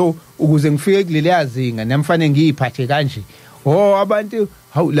njalo so ukuze ngifike kuleli yazinga namfanele ngiyiphathe kanje abantu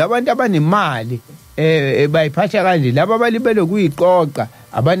labantu abanemali bayiphatha kanje laba balibele kuyiqoqa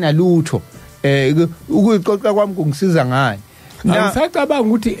abanalutho ukuyiqoqa kwami kungisiza ngani angisacabanga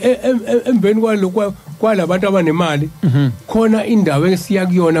ukuthi emveni kwalokho kwalabantu abanemali khona indawo esiya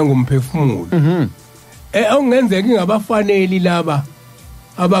kuyona ngomphefumulo ongenzeka ingabafaneli laba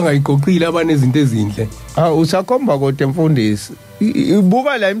abangayiqoqile abanezinto ezinhle usakhomba kodwa mfundisi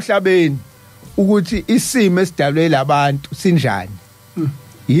ibuka la emhlabeni ukuthi isimo esidalwe labantu sinjani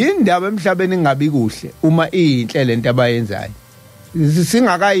yindaba emhlabeni engabi kuhle uma iyinhle lento abayenzayo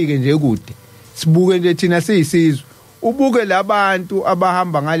singakayike nje kude sibuke nje thina siyisizwe ubuke labantu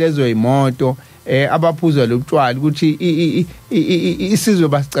abahamba ngalezo imoto abaphuza lobutshwala ukuthi isizwe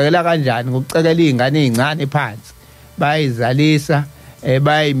basicekela kanjani ngokucekela izingane ezincane phansi bayizalisa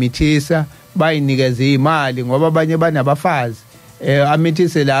bayimithisa bayinikeza imali ngoba abanye banabafazi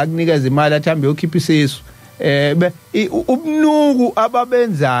amithise la akunikeza imali athambe yokhipha isisu ubnuku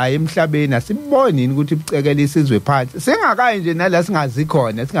ababenzayo emhlabeni asiboni ukuthi bucekela isizwe phansi singakayi nje nala singazi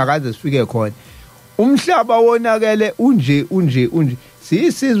khona singakaze sifike khona umhlaba wonakele unje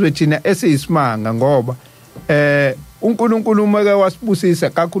siyisizwe thina esiyisimanga ngoba uNkulunkulu umake wasibusisa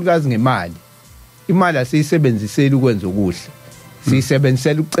kakhulukazi ngemali imali asiyisebenziseli ukwenza okuhle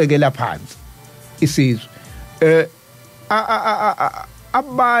siyisebenzisela ukucekela phansi isizwe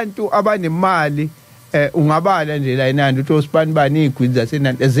abantu abanemali ungabala nje la inandi uthi osipani bani igwini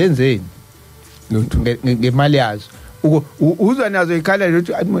zasenandi ezenzeni ngemali yazo uzwa nazo ikhala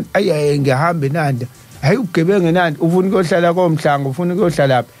ukuthi ayi ngihambe nandi hayi ugebenge nandi ufuna ukuyohlala komhlanga ufuna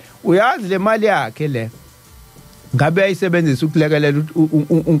ukuyohlala lapha uyazi le mali yakhe le ngabe ayisebenzisa ukulekelela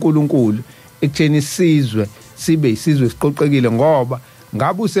uNkulunkulu ekutheni isizwe sibe isizwe siqoqekile ngoba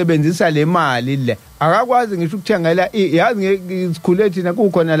ngabe usebenzisa le mali le akakwazi ngisho ukuthengela yazi ngisikhule thina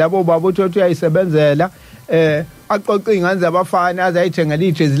kukhona labo baba uthi uyayisebenzela aqoqa ingane zabafana azayithengela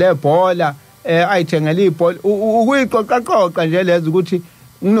ijezi lebhola ayithengela ibhola ukuyiqoqaqoqa nje lezo ukuthi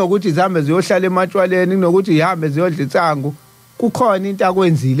kunokuthi zihambe ziyohlala ematshwaleni kunokuthi ihambe ziyodla insangu kukhona into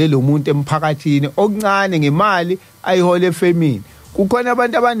akwenzile lo muntu emphakathini okuncane ngemali ayihola efemini kukhona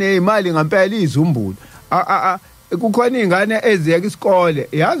abantu abanezimali ngempela izumbulu kukhona ingane eziyeka isikole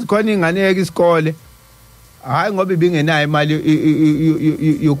yazi khona ingane eyeka isikole hayi ngoba ibingenayo imali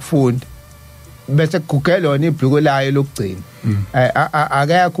yokufunda bese kugugelwa ibhuku layo lokugcina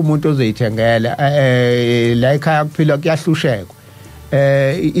akekho umuntu ozoyithengela la ekhaya kuphila kuyahlushekwa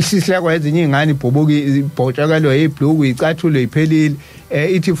isihleko ezinye ingane ibhotshakelwe ibhuku icathulo iphelile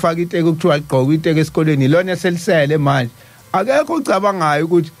ithi faka iteke ukuthiwa igqoka iteke esikoleni lona selisele manje akekho ucabangayo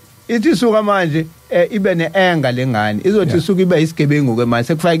ukuthi ithi suka manje ibe neenga lengane izothi isuka ibe isigebengu ke manje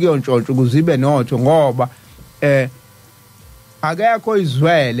sekufaka iyontshontsho ukuze ibe notho ngoba akekho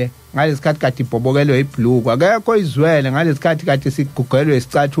izwele ngalesikhathi kade ibhobokelwe ibhuku akekho izwele ngalesikhathi kade sigugelwe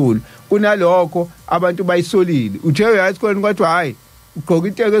isicathulo kunalokho abantu bayisolile uthe uyazi esikoleni kwathi hayi ugqoka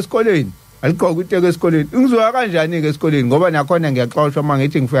iteke esikoleni aligqoka iteke esikoleni ngizoya kanjani ke esikoleni ngoba nakhona ngiyaxoshwa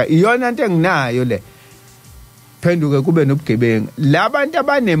mangithi ngifika iyona into enginayo le phenduke kube nobugebengu labantu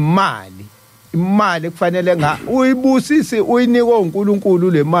abanemali imali kufanele uyibusisi uyinike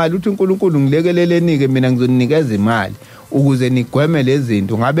uNkulunkulu le mali uthi uNkulunkulu ngilekeleleni mina ngizonikeza imali ukuze nigweme lezi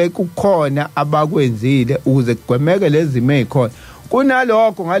zinto ngabe kukhona abakwenzile ukuze kugwemeke lezi zimo ezikhona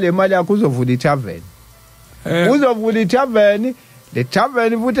kunalokho ngale mali yakho uzovula ithaveni uzovula ithaveni le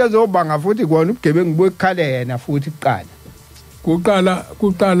thaveni futhi ezobanga futhi kona ubugebengu bwekhale yena futhi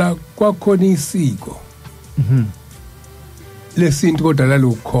kuqala kwakhona isiko lesinto kodwa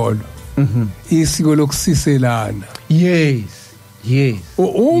lalokukholo isiko lokusiselana yes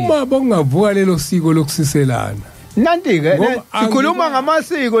uma bongavuka lelo siko lokusiselana nanti ke sikhuluma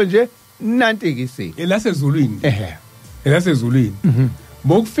ngamasiko nje nanti ke isiko elasezulwini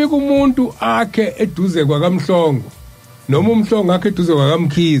bokufika umuntu akhe eduze kwakamhlongo noma umhlongo akhe eduze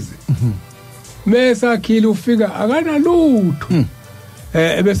kwakamkhize mase akhile ufika akanalutho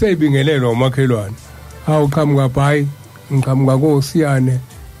ebese ibingelelwa umakhelwane awuqhamuka bhayi ngiqhamuka koSiyane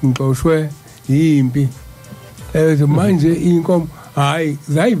ngixoshwe yimpi manje inkomo hayi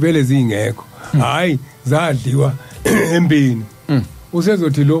zayivele zingekho hayi zadliwa empini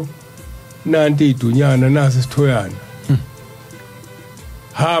usezothi lo nanti idunyana nasi isithoyana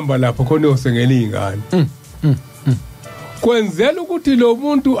hamba lapho khona uyosengela izingane kwenzela ukuthi lo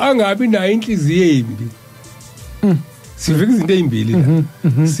muntu angabi nayo inhliziyo embi sivika izinto ezimbili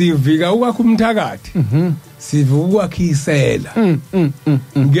la sivika ukwakha umthakathi sivika ukwakha isela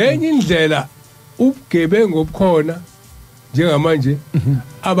ngenye indlela ubugebengu obukhona njengamanje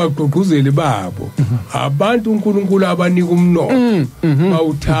abagqugquzeli babo abantu uNkulunkulu abanika umnotho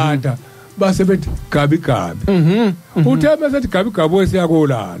bawuthatha base bethi gabi uthe mase gabi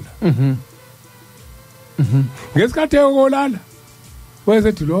wesiyakolala ngesikhathi ekolala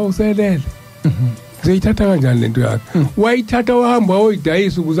wayesethi lo uselele zeyithatha kanjani lento yakhe wayithatha wahamba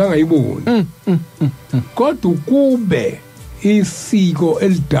oyidayisa ukuze angayiboni kodwa kube isiko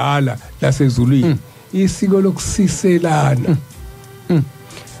elidala lasezulwini isiko lokusiselana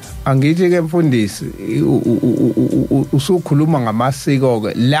angithi ke mfundisi usukhuluma ngamasiko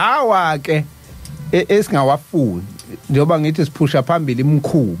ke lawa ke esingawafuni njengoba ngithi siphusha phambili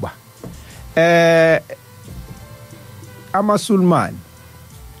imkhuba amaSulman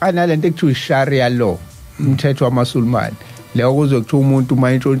analento ekuthiwa Sharia law umthetho wamaSulman leyo kuzokuthiwa umuntu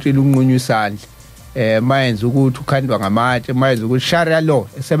mayintshontshile unqunywa isandla mayenza ukuthi ukhandwa ngamatshe mayenza ukuthi Sharia law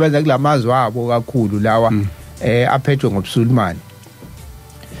esebenza kulamazwe abo kakhulu lawa aphethwe ngobuSulman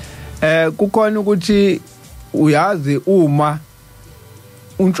kukhona ukuthi uyazi uma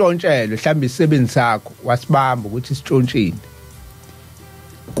untshontshelwe mhlawumbe isisebenzi sakho wasibamba ukuthi sitshontshile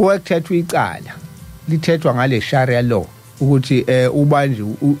kuwekuthethwa icala lithethwa ngale Sharia law ukuthi ubanje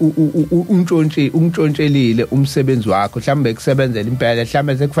untshontshelile umsebenzi wakho mhlawumbe ekusebenzela impela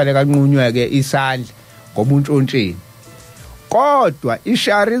mhlawumbe sekufanele kanqunyweke isandla ngoba untshontshelile kodwa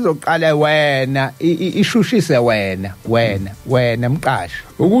ishari izoqala wena ishushise wena mqashi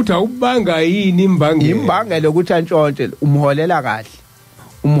ukuthi awubanga yini imbangelo ukuthi antshontshe umholela kahle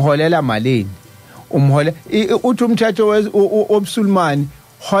umholela malini uthi umthetho wobuSulmani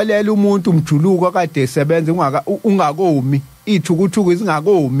holela umuntu umjuluko kade esebenza ungakomi ithukuthuku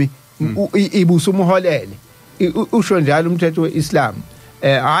izingakomi ibusa umholele usho njalo umthetho weIslam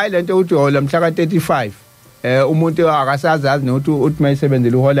hayi lento uthi hola mhla ka35 umuntu akasazazi nokuthi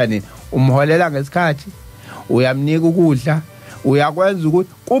mayisebenzele uhola nini umholela ngesikhathi uyamnika ukudla uyakwenza ukuthi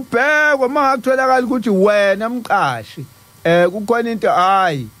kubhekwe mangakutholakala ukuthi wena mqashi kukhona into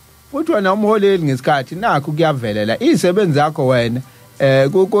hayi futhi wena umholeli ngesikhathi nakho kuyavelela izisebenzi zakho wena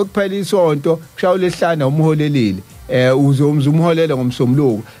kuphela isonto kushawula esihlanu umholelile umholela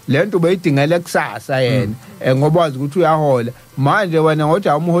ngomsombuluko lento beyidingela kusasa yena ngoba wazi ukuthi uyahola manje wena ngothi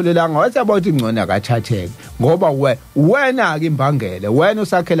awumholelanga wasebathi ingcona akathatheke ngoba wena ke imbangele wena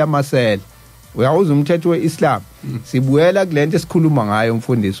usakhela amasela uyawuza umthetho weIslam sibuyela kulento esikhuluma ngayo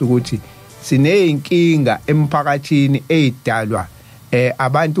umfundisi ukuthi sineyinkinga emphakathini ezidalwa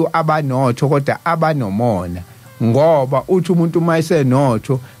abantu abanotho kodwa abanomona ngoba uthi umuntu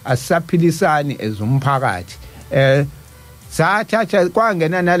mayisenotho asisaphilisani ezumphakathi sathatha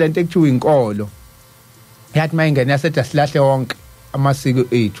kwangena nalento ekuthiwa inkolo yathi mayingena yasethu silahle wonke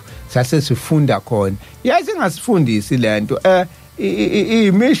amasiko ethu sase sifunda khona yasingasifundisi lento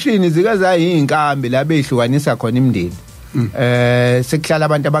imission zike zayinkambi la behlukanisa khona imindeni sekuhlala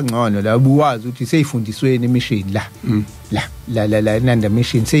abantu abangcono la buwazi ukuthi seyifundisweni imission la nanda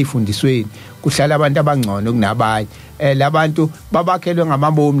mission seyifundisweni kuhlala abantu abangcono kunabanye labantu babakhelwe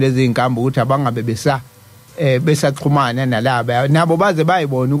ngamabomu lezi inkambi ukuthi abangabe besaxhumana nalaba nabo baze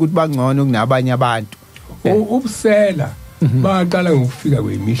bayibona ukuthi bangcono kunabanye abantu ubusela baqala ngokufika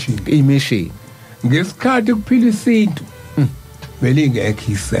kwemission ngesikhathi kuphila isintu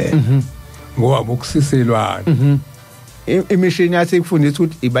belingekho isela ngoba bokusiselwana imission yasikufundisa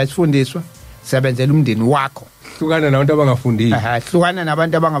ukuthi ibasifundiswa sebenzela umndeni wakho hlukana nabantu abangafundile hlukana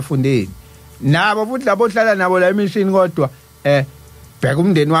nabantu abangafundile nabo futhi labo hlala nabo la mission kodwa bheka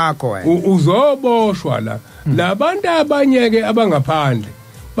umndeni wakho wena uzoboshwa labantu abanyeke abangaphandle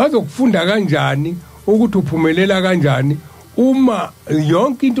bazokufunda kanjani ukuthi uphumelela kanjani uma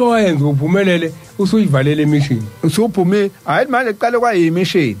yonke into oyenza uphumelele usuyivalele emission usuphume hayi manje kuqala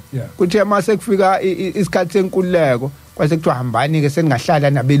kwayimission kuthi mase kufika isikhathi senkululeko kwase kuthiwa hambani ke seningahlala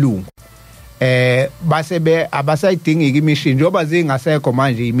nabelungu base abasayidingiki imission njoba zingasekho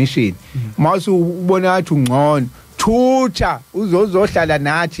manje imission mase ubona ngathi ungcono thutha uzohlala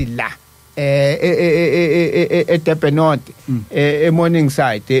nathi la eDurban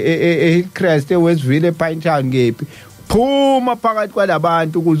eMorningside eHillcrest eWestville ePinetown ngephi phuma phakathi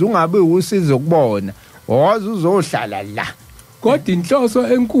kwalabantu ukuze ungabe usizo kubona wazi uzohlala la kodwa inhloso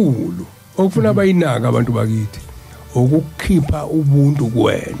enkulu okufuna bayinaka abantu bakithi ukukhipha ubuntu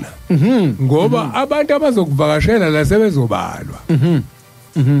kuwena ngoba abantu abazokuvakashela la sebezobalwa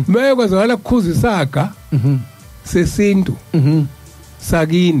mekwazakala kukhuza isaga sesintu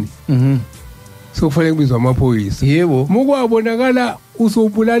sakini sokufanele kubizwa amaphoyisa yebo mukwabonakala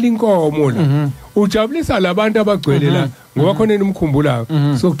usobulala inkomo la ujabulisa labantu abagcwele la ngoba khona nimkhumbulayo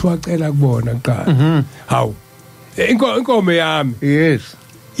sokuthiwa cela kubona kuqala hawu inkomo yami yes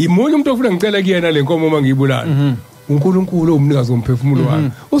imunye umuntu ofuna ngicela kuyena le nkomo uma ngiyibulala uNkulunkulu omnikazi womphefumulo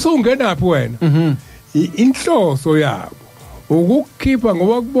wami usowungenaphi wena inhloso yabo ukukhipha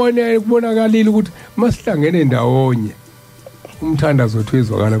ngoba kubonakalile ukuthi masihlangene ndawonye umthandazo wethu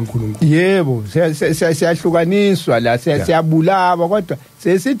ezwakala uNkulunkulu yebo siyahlukaniswa la siyabulawa kodwa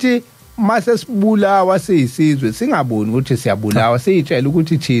sesithi mase sibulawa siyisizwe singaboni ukuthi siyabulawa siyitshela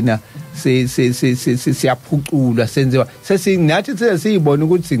ukuthi thina siyaphuculwa senziwa sesinathi sesiyibona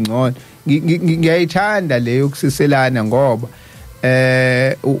ukuthi singcono ngiyayithanda leyo kusiselana ngoba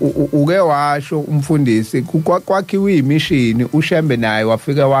uke washo umfundisi kwakhiwa imission uShembe naye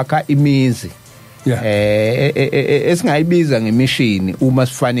wafika wakha imizi esingayibiza ngemission uma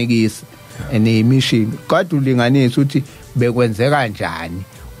sifanekisa nemission kodwa ulinganisa ukuthi bekwenzeka kanjani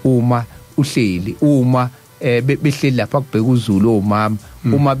uma uhleli uma behleli lapha kubheka uZulu omama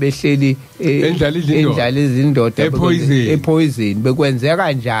uma behleli endlala izindoda epoison bekwenzeka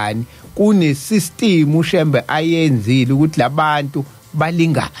kanjani kunesystem uShembe ayenzile ukuthi labantu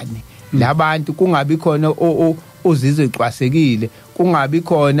balingane labantu kungabi khona ozizwe ecwasekile kungabi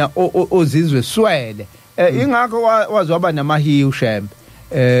khona ozizwe swele ingakho wazwaba namahiya uShembe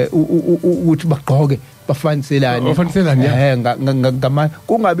ukuthi bagqoke bafaniselane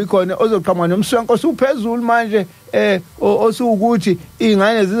kungabi khona ozoqhamuka nomswenko osuphezulu manje osukuthi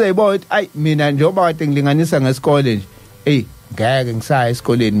ingane zizayibona ukuthi ayi mina njengoba kade ngilinganisa ngesikole nje ngeke ngisaya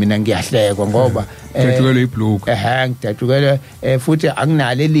esikoleni mina ngiyahlekwa ngoba ngidadukele ibhloko ngidadukele futhi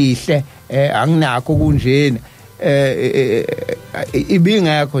anginalo elihle anginakho kunjena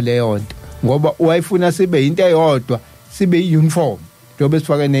ibingekho leyo nto ngoba wayifuna sibe into eyodwa sibe iuniform njengoba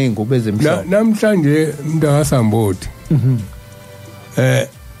sifake nezingubo ezimhlophe namhlanje mntakasambodi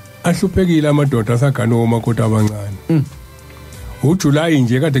ahluphekile amadoda asagana omakoti abancane uJuly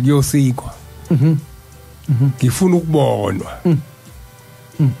nje kade kuyosikwa ngifuna ukubonwa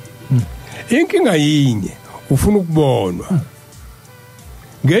inkinga yinye ufuna ukubonwa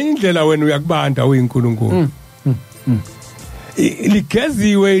ngenye indlela wena uyakubanda uyinkulunkulu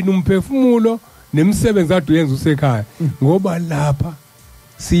ligeziwe inomphefumulo nemisebenzi ade uyenza usekhaya ngoba lapha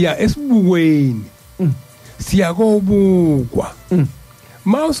siya esibukweni siya kobukwa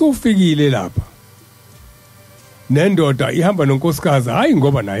mawusufikile lapha nendoda ihamba nonkosikazi hayi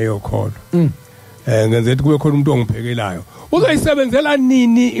ngoba naye yokholo ngenze ukuthi kube khona umuntu ongiphekelayo uzoyisebenzela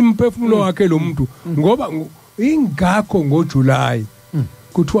nini imphefumulo wakhe lo muntu ngoba ingakho ngoJuly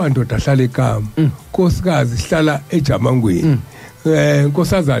kuthiwa ndoda ahlala eKama nkosikazi sihlala eJamangweni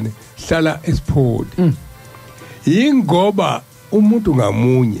nkosazane sihlala eSipholi ingoba umuntu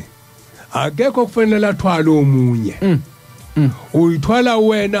ngamunye akekho kufanele athwala omunye uyithwala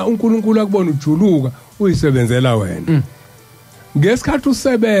wena uNkulunkulu akubona ujuluka uyisebenzela wena ngesikhathi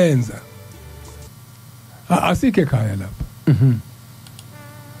usebenza asikho ekhaya lapha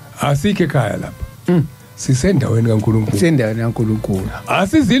asikho ekhaya lapha sisendaweni kaNkulunkulu sendaweni kaNkulunkulu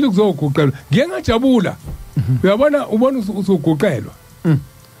asizili kuzoguqelwa ngiye ngajabula uyabona ubona usuguqelwa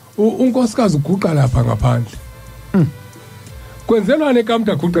unkosikazi uguqa lapha ngaphandle kwenzelwa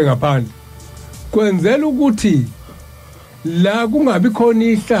nekamda guqe ngaphandle kwenzela ukuthi la kungabi khona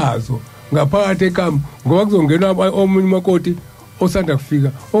ihlazo ngaphakathi eKama ngoba kuzongena omunye umakoti osanda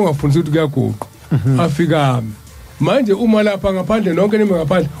kufika ongafundisi ukuthi kuyaguqa afika manje uma lapha ngaphandle nonke nime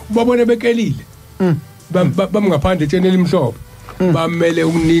ngaphandle ubabone bekelile bamngaphandle tshenela imhlobo bamele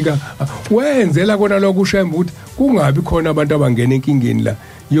ukunika wenzela kona lokho ushemba ukuthi kungabi khona abantu abangena enkingeni la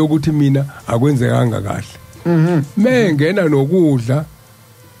yokuthi mina akwenzekanga kahle mengena nokudla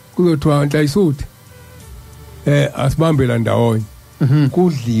kuzothiwa nhlayisuthi asibambe la ndawonye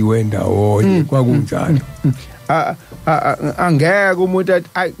kudliwe ndawonye kwakunjalo angeke umuntu athi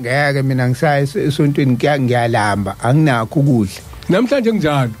angeke mina ngisaya esontweni ngiyalamba anginakho ukudla namhlanje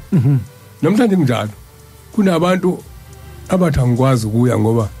kunjalo namhlanje kunjalo kunabantu abathi angikwazi ukuya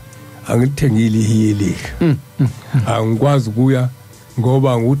ngoba angilithengile ihiyeli angikwazi ukuya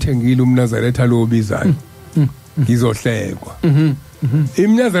ngoba nguthengile umNazaretha lo obizayo ngizohlekwa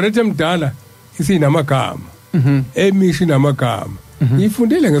imNazaretha emdala isinamagama emisho namagama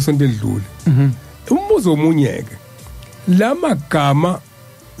ngifundile ngesonto edlule umbuzo omunyeke lamagama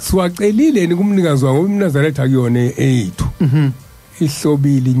siwacelile kumnikazi wango umNazaretha kuyona ethu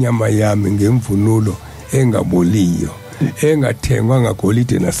ihlobile inyama yami ngemvunulo engaboliyo engathengwa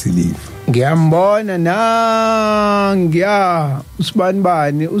ngagolide nasiliva ngiyambona ngiya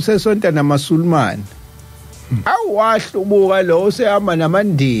usibanibani usesonta namasulumani awahlubuka lo usehamba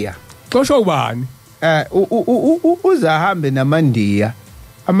namandiya xosho ubani uzahambe namandiya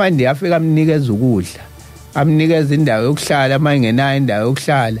amandiya afika amnikeza ukudla amnikeza indawo yokuhlala amangenayo indawo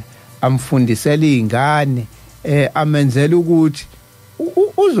yokuhlala amfundisela izingane amenzela ukuthi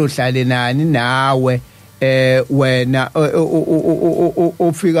uzohlale nani nawe wena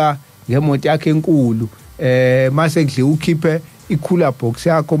ofika ngemoto yakhe enkulu mase kudli ukhiphe ikhula box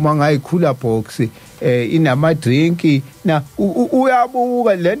yakho mangayikhula box inama drink na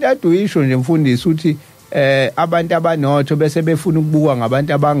uyabuka lento aduyisho nje mfundisi uthi abantu abanotho bese befuna ukubuka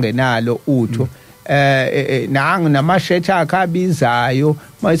ngabantu abangenalo utho nangu namashetha akabizayo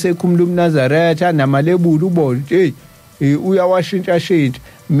mayisekhumula umNazaretha namalebulu ubona hey uyawashintsha shintsha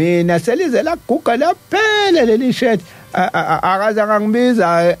mina selizela kuguga laphela leli shirt akaza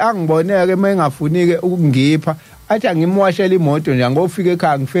ngangibiza angiboneke mengafunike ukungipha athi angimwashela imoto nje ngofika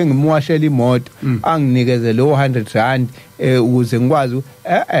ekhaya ngifike ngimwashela imoto anginikeze lo 100 rand ukuze ngikwazi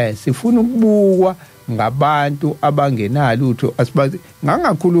sifuna ukubukwa ngabantu abangenalo utho asibazi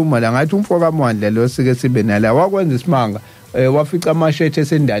ngangakhuluma la ngathi umfoka kaMandla lo sike sibe nala wakwenza isimanga wafica amashethe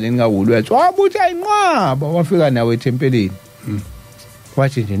esendaleni kaWulu wethu wabuthi ayinqaba wafika nawe eThempelini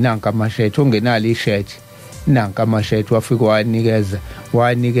wathi nje nanka amashethe ongenalo ishethi nanka amashethe wafika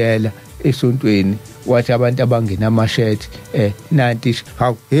wanikela esontweni wathi abantu abangena amashethi nanti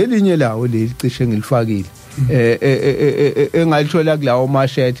hawu elinye lawo leli cishe ngilifakile engalithola kulawo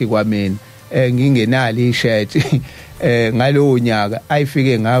mashethi kwamina ngingenali ishethi ngalowo nyaka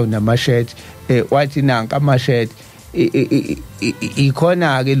ayifike ngayo namashethi wathi nanka amashethi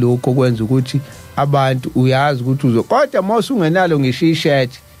ikhona ke lokho kwenza ukuthi abantu uyazi ukuthi kodwa mawusungenalo ngisho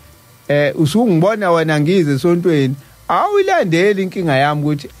ishethi usungibona wena ngize esontweni awuyilandeli inkinga yami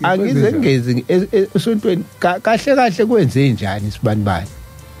ukuthi angize ngezi esontweni kahle kwenze njani sibanibani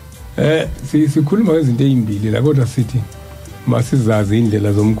sikhuluma ngezinto ezimbili la kodwa sithi masizazi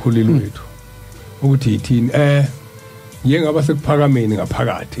indlela zoMkhululi wethu ukuthi yithini ngiyengaba sekuphakameni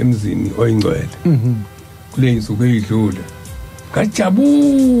ngaphakathi emzini oyingcwele kule insuku ezidlule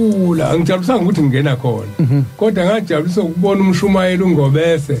ngajabula angijabulisanga ukuthi ngingena khona kodwa ngajabulisa ukubona umshumayeli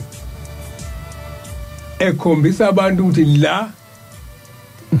uNgobese ekhombisa abantu ukuthi la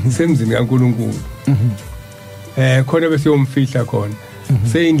semzini kaNkulunkulu khona bese yomfihla khona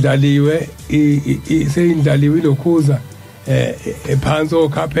seyindlaliwe lokhuza ephansi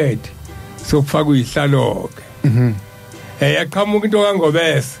ocarpet sokufaka ihlaloke yaqhamuka into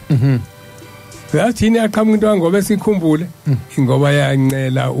kaNgobese yathini yaqhamuka into kaNgobese ikhumbule ingoba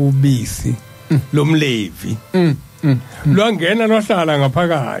yancela ubisi lomlevi lwangena lwahlala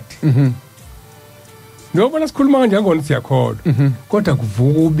ngaphakathi njengoba sikhuluma kanje ngone siyakholwa kodwa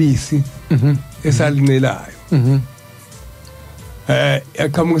kuvuka ubisi esalincelayo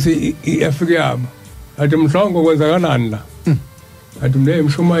yaqhamuka iAfrika yami athi mhlongo kwenzakalani la athi mle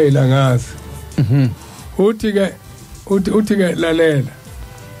mshumayela ngazi uthi ke lalela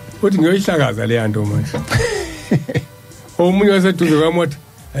uthi ngiyoyihlakaza le yanto manje omunye waseduze kwamothi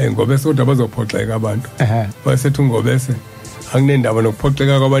Ngobese kodwa bazophoxeka abantu basethu Ngobese anginendaba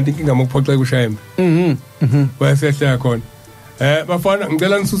nokuphoxeka kwabantu inkinga mokuphoxeka ushayembe bayasehlela khona bafana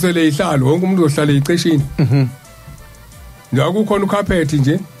ngicela nisusele ihlalo wonke umuntu uzohlala iceshini nje kukhona ucarpet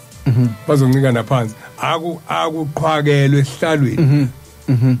nje bazoncika naphansi akuqhwakelwe esihlalweni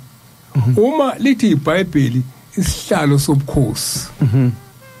uma lithi iBhayibheli isihlalo sobukhosi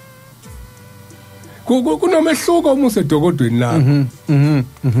kunomehluko uma usedokodweni lakho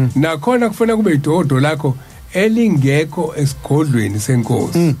nakhona kufanele kube idokodo lakho elingekho esigodlweni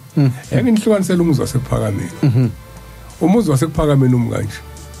senkosi engihlukanisela umuzi wasephakameni umuzi wasephakameni umkanje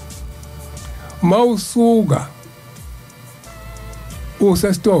mawusuka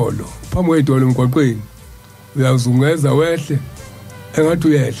usesitolo phambi kwedolo emgwaqweni uyazungeza wehle engathi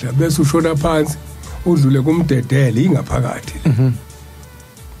uyehla bese ushona phansi udlule kumdedele ingaphakathi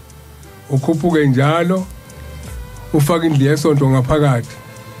ukhuphuke njalo ufaka indlu yesonto ngaphakathi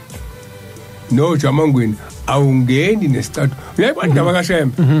nojamangweni awungeni nesicathu uyayibona indaba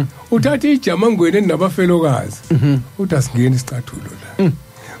kaShembe uthatha ijamangweni enabafelokazi uthi asingeni isicathulo la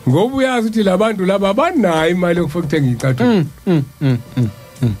ngoba uyazi ukuthi labantu laba abanayo imali yokufaka ukuthenga icathulo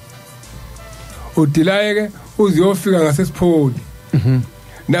udilayeke uziyofika ngasesipholi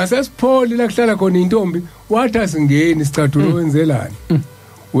nasesipholi la kuhlala khona intombi wathi asingeni isicathulo wenzelani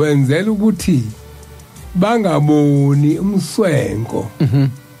wenzela ukuthi bangaboni umswenko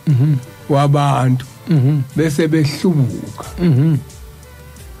wabantu bese behlubuka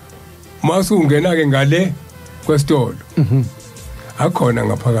mase ungena ke ngale kwesitolo akhona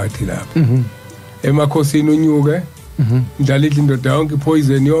ngaphakathi lapha emakhosini unyuke ndala indoda yonke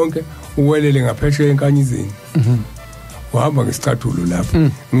poison yonke uwelele ngaphesheya enkanyizini uhamba ngesicathulo lapha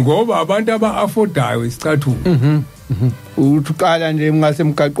ngoba abantu aba-affordayo isicathulo uqala nje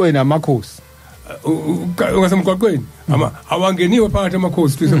ngasemgaqweni amakhosi ngasemgaqweni awangeniwe phakathi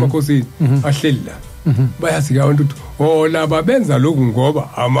amakhosi twise emakhosini ahleli la bayazi ke abantu ukuthi laba benza lokhu ngoba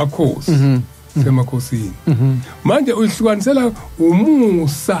amakhosi semakhosini manje uyihlukanisela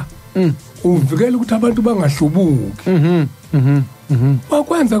umusa uvikela ukuthi abantu bangahlubuki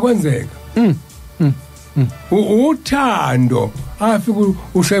wakwenza kwenzeka uthando afika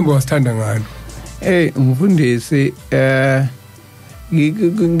uShembe wasithanda ngalo mfundisi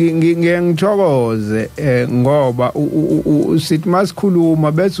ngiyangithokoze ngoba sithi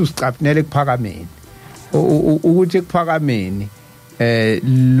masikhuluma bese usicaphnele kuphakameni ukuthi ekuphakameni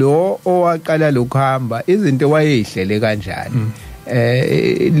lo owaqala lokuhamba izinto wayeyihlele kanjani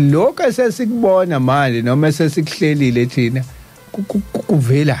lokho esesikubona manje noma sesikuhlelile thina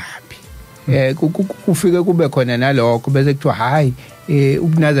kuvelaphi kufike kube khona nalokho bese kuthiwa hayi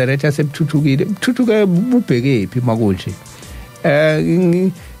uNazaretha asebuthuthukile buthuthuke bubhekephi makunje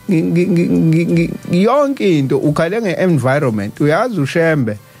yonke into ukhale nge-environment uyazi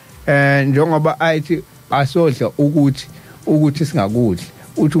uShembe njengoba ayithi asodla ukuthi singakudli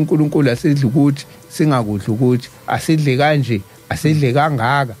uthi uNkulunkulu asidle ukuthi singakudli ukuthi asidle kanje asidle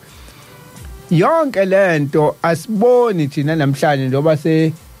kangaka yonke lento asiboni thina namhlanje njengoba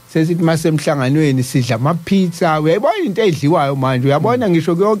sesithi masemhlanganweni sidla amapizza uyayibona into edliwayo manje uyabona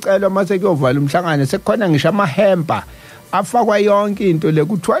ngisho kuyocelwa mase kuyovala umhlangano sekukhona ngisho amahempa afakwa yonke into le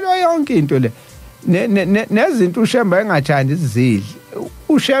kuthwalwa yonke into le nezinto uShembe engathandi izidli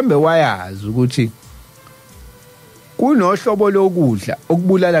uShembe wayazi ukuthi kunohlobo lokudla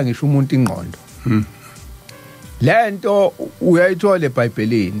okubulala ngisho umuntu ingqondo lento uyayithola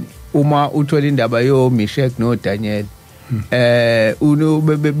eBhayibhelini uma uthola indaba yoMeshach noDaniel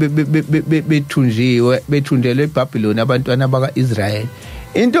bethunjelwe eBhabhiloni abantwana bakaIsrayeli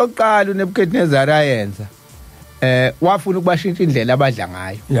into yokuqala uNebukadnezar ayenza wafuna ukubashintsha indlela abadla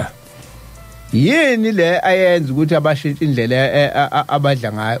ngayo yini le ayenza ukuthi abashintshe indlela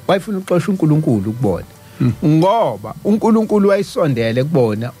abadla ngayo wayefuna uxosha uNkulunkulu kubona ngoba uNkulunkulu wayisondele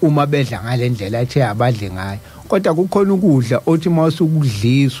kubona uma bedla ngalendlela ethe abadle ngayo kodwa kukhona ukudla othi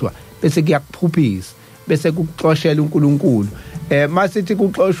mawusukudliswa bese kuyakuphuphisa bese kuxoshela uNkulunkulu. Masithi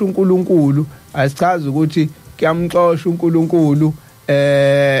kuxosha uNkulunkulu asichazi ukuthi kuyamxosha uNkulunkulu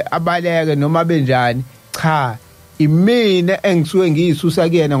abaleke noma benjani, cha, imina engisuke ngiyisusa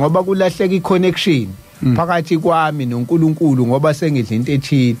kuyena ngoba kulahleka iconnection phakathi kwami noNkulunkulu ngoba sengidla into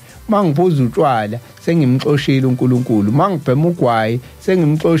ethile. Mangiphuza utshwala sengimxoshile uNkulunkulu, mangibhema ugwayi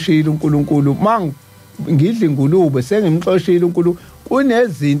sengimxoshile uNkulunkulu, ngidla ingulube sengimxoshile uNkulunkulu.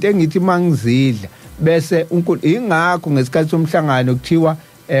 Kunezinto engithi mangizidla bese ingakho ngesikhathi somhlangano kuthiwa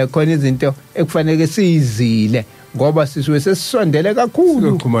khona izinto ekufanele siyizile ngoba sisuke sesisondele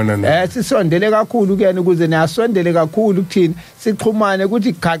kakhulu, sisondele kakhulu kuyena ukuze nasondele kakhulu kuthina sixhumane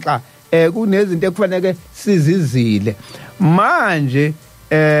ukuthi gaxa kunezinto ekufanele sizizile. Manje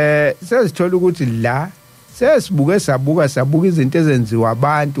sesithola ukuthi la sabuka izinto ezenziwa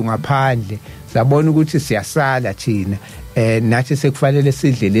abantu ngaphandle, sabona ukuthi siyasala thina. Nathi sekufanele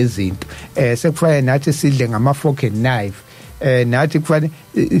sidle lezi zinto, sekufanele nathi sidle ngama fork and knife, nathi kufanele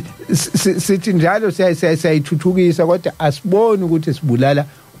sithi njalo siyayithuthukisa kodwa asiboni ukuthi sibulala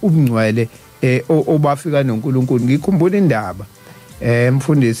ubungcwele obafika noNkulunkulu. Ngikhumbula indaba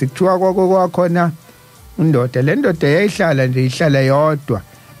mfundisi kuthiwa kwakhona indoda, le ndoda yayihlala nje ihlala yodwa,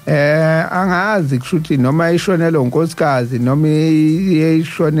 angazi kushuthi noma ishonelwe unkosikazi noma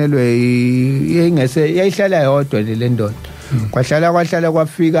yayishonelwe yayihlala yodwa le ndoda. Kwahlala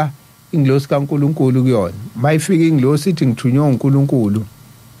kwafika ingilosi kaNkulunkulu kuyona. Mayifika ingilosi ithi ngithunywe uNkulunkulu,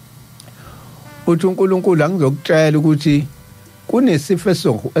 uthi uNkulunkulu angizokutshela ukuthi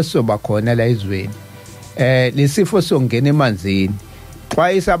kunesifo esoba khona la ezweni, lesifo songena emanzini,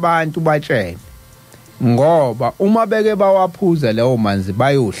 xwayisa abantu batshele ngoba uma beke bawaphuza lawo manzi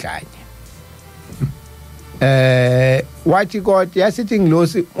bayohlanya. Wathi kodwa yasithi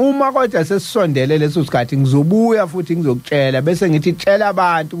ngilosi uma kodwa sesisondele leso sikhathi ngizobuya futhi ngizokutshela bese ngithi tshela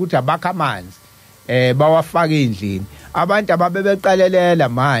abantu ukuthi abakha amanzi bawafaka endlini. Abantu ababebeqalelela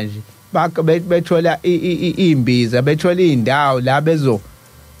manje bethola imbiza, bethola indawo la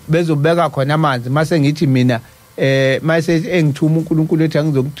bezobeka khona amanzi. Mase ngithi mina mase engithuma uNkulunkulu ethi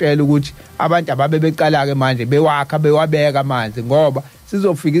ngizokutshela ukuthi abantu ababebeqala ke manje bewabeka amanzi ngoba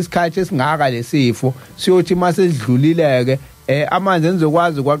sizofika isikhathi esingaka lesifo siyothi mase sidlulileke amanzi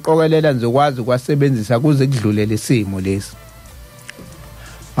enizokwazi ukwaqokelela, nizokwazi ukwasebenzisa kuze kudlule lesimo lesi.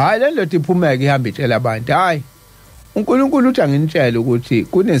 Hayi le ndoda iphumeke ihamba itshela abantu, hayi uNkulunkulu uthi anginitshela ukuthi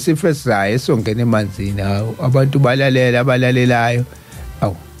kunesifo esizayo esongena emanzini. Hawo abantu abalalelayo,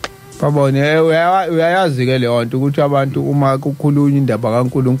 awu babone uyayazi ke le nto ukuthi abantu uma kukhulunywa indaba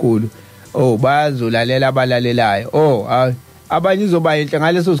kaNkulunkulu bayazolalela abalalelayo. Hayi abanye izoba inhle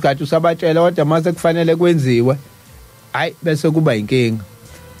ngaleso sikhathi usabatshela kodwa mase kufanele kwenziwe, hayi bese kuba inkinga.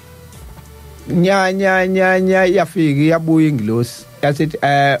 Nya yafika yabuya ingilosi yasithi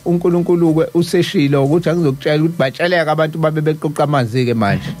uNkulunkulu ke useshilo ukuthi angizokutshela ukuthi batsheleka abantu babe beqoqa amanzi ke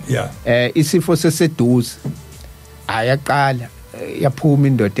manje. Isifo seseduze. Ayaqala yaphuma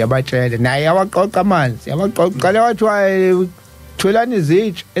indoda yabatshela naye yawaqoqa amanzi, yawaqoqa wathi tholani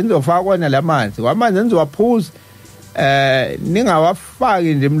izitsha enizofaka kona lamanzi, amanzi enizowaphuza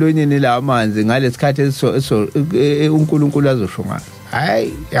ningawafaki nje emlonyeni la amanzi ngalesikhathi uNkulunkulu azosho ngaso.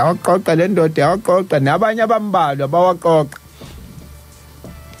 Hayi yawaqoqa le ndoda, yawaqoqa nabanye abambalwa bawaqoqa.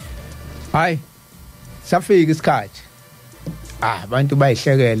 Hayi safika isikhathi abantu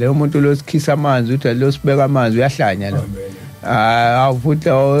bayihlekele umuntu lo sikhisa amanzi uthi lo sibeka amanzi uyahlanya lo. Futhi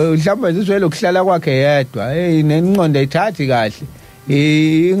mhlawumbe sizwele ukuhlala kwakhe yedwa, nenqondo ayithathi kahle,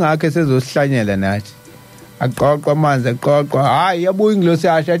 ingakho sezosihlanyela nathi. Aqoqa amanzi, aqoqa, hayi yabuya ingilosi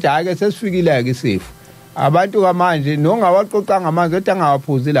yasho athi hayi ke sesifikile ke isifo. Abantu kamanje nongawaqoqanga amanzi kodwa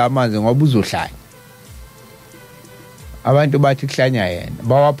angawaphuzi la amanzi ngoba uzohlanya. Abantu bathi kuhlanya yena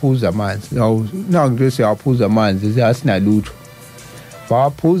bawaphuza amanzi. Nangu siyaphuza amanzi asinalutho.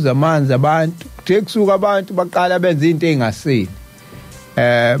 Bawaphuza amanzi abantu, kuthe kusuka abantu baqala benza into engasini.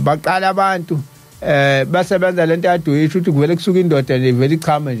 Baqala abantu basebenza lento yaduyisho ukuthi kuvele kusuka indoda nje vele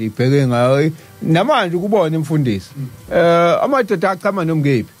ichama nje ibheke ngayo. Namanje kubona imfundisi. Amadoda achama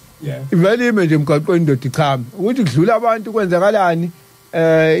nomngephi. Ivele ime nje emgaqweni indoda ichama. Ukuthi kudlula abantu kwenzakalani?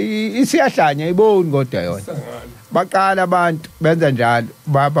 Isiyahlanya iboni kodwa yona. Baqala abantu benza njalo.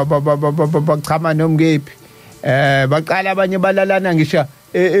 Bachama nomngephi. Baqala abanye balalana ngisho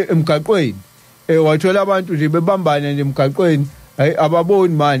emgaqweni. Wathola abantu nje bebambana nje emgaqweni. Hayi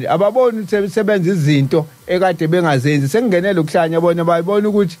ababoni manje, ababoni ukuthi sebenza izinto ekade bengazenzi. Sekungenela ukuhlanya bona bayibona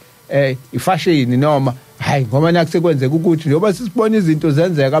ukuthi ifashion noma hayi ngoba nakusekwenzeka ukuthi njengoba sisibona izinto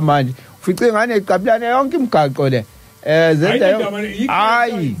zenzeka manje ufice ngane iqabulana yonke imigaqo le zenza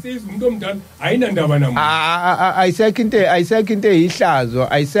hayi umuntu omdala ayinandaba namuntu ayisekho into eyihlazo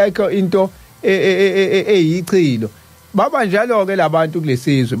ayisekho into eyichilo baba njalo ke labantu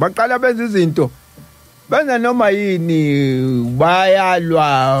kulesizwe baqala benza izinto benza noma yini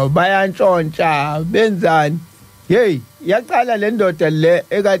bayalwa bayantshontsha benzani hey yaqala le ndoda le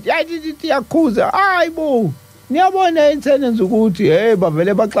ekade yathi yakhuza hayibo niyabona intense ukuthi hey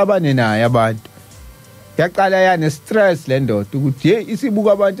bavele baxabane naye abantu yaqala yana stress le ndoda ukuthi hey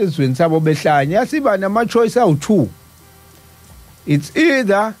isibuka abantu ezweni sabo behlanye yasiba nama choice awu2 it's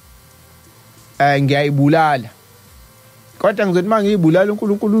either ngiyayibulala kodwa ngizothi mangiyibulala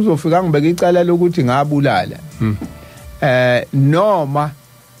uNkulunkulu uzofika ngibeka icala lokuthi ngabulala noma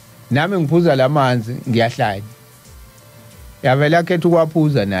nami ngiphuza lamanzi ngiyahlanya yavela akhetha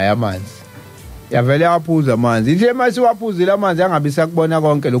ukwaphuza naye amanzi yavela yaphuza amanzi ithe masiwaphuzile amanzi angabisa kubona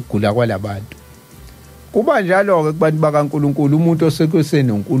konke lokugula kwalabantu kuba njalo ke kubantu bakaNkulunkulu umuntu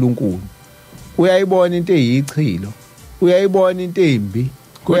osekweseni uNkulunkulu uyayibona into eyichilo uyayibona into embi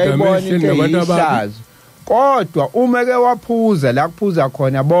uyayibona into eyihlazo kodwa uma ke waphuza la kuphuza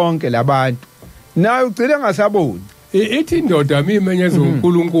khona bonke labantu naye ugcina ngasaboni ithi indoda mimenyezo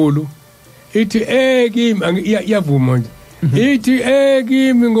uNkulunkulu ithi kimi iyavuma nje ithi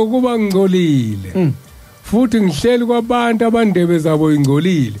kimi ngokuba ngcolile futhi ngihleli kwabantu abandebe zabo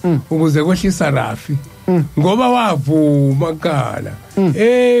ingcolile ukuze kwehlisa rafi ngoba wavuma kala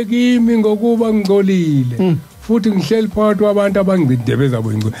kimi ngokuba ngcolile futhi ngihleli phakathi kwabantu abangidebe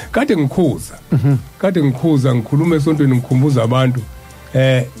zabo ingcolile kade ngikhuza ngikhuluma esontweni ngikhumbuza abantu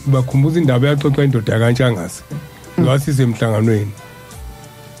bakhumbuza indaba yaxoxa indoda kaNtshangase ngasize emhlanganweni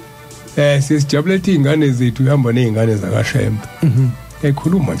sisijabulela izingane zethu ihamba nezingane zakaShembe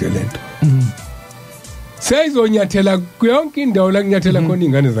ekhuluma nje lento seyizonyathela yonke indawo la kunyathela khona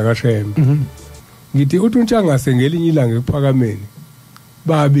izingane zakaShembe ngithi uthi uNtshangase ngelinye ilanga ekuphakameni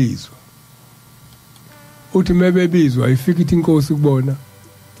babizwa uthi mebebizwa ifika ithi inkosi kubona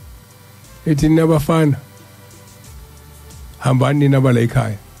ethi nabafana hambani nina bala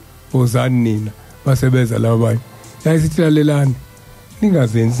ekhaya ozani nina basebenza labanye yayisithi lalelani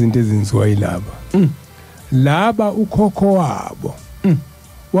ningazenzi izinto ezenziwa yilaba laba ukhokho wabo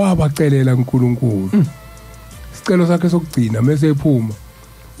wabacelela uNkulunkulu isicelo sakhe sokugcina mase ephuma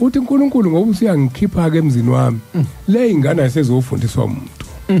uthi uNkulunkulu ngoba usiyangikhipha ke emzini wami le ingane ayisezofundiswa umuntu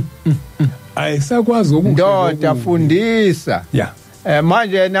ayisakwazi ndoda fundisa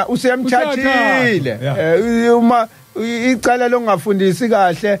manje na usemthathile uma icala longafundisi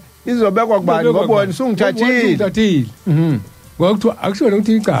kahle izobekwa kubani ngobona usungithathile ngokuthiwa akushona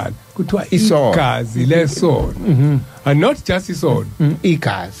ukuthi icala kuthiwa igazi lesono and not just isono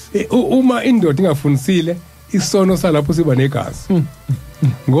igazi uma indoda ingafundisile isono salapho siba negazi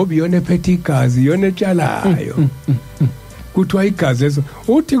ngoba iyona ephethe igazi iyona etshalayo kuthiwa igazi leso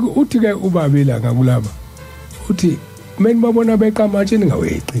uthi ke ubabela ngakulaba uthi mina babona beqa manje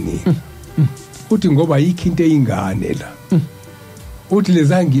ningaweqinile uthi ngoba yikho into eyingane la uthi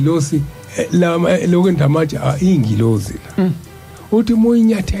lezangilosi lokendamaje ingilozi la uthi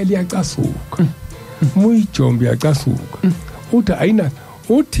muyinyatheli yacasuka muyijombe yacasuka uthi ayina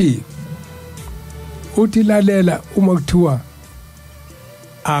uthi lalela uma kuthiwa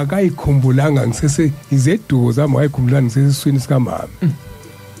akayikhumbulanga ngisese izeduko zami ayikhumbulanga ngisesiswini sikamama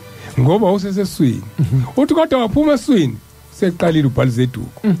ngoba useseswini uthi kodwa waphuma eswini seqalile ubhali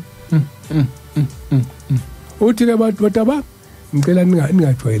zeduko uthi ke bataba ngicela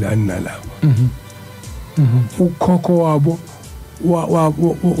ningajwayelani nalabo ukhokho wabo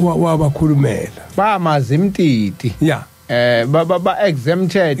wabakhulumela bamazi imtiti ba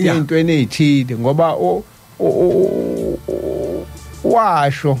exempted intweni ezithile ngoba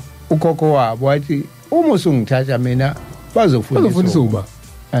washo ukhokho wabo wathi uma usungithatha mina bazofundisa uba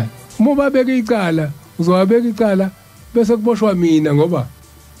uma babeka icala uzowabeka icala bese kuboshwa mina ngoba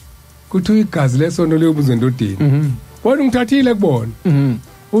kuthi igazi lesono leyobuzo endodeni wona ngithathile kubona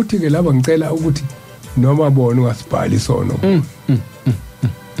uthi ke laba ngicela ukuthi noma bona ungasibhali isono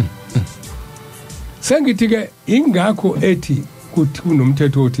sengithi ke ingakho ethi kuthi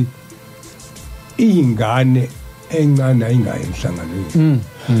kunomthetho othi ingane encane ayingayi emhlanganweni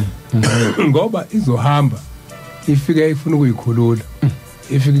ngoba izohamba ifike ifuna ukuyikhulula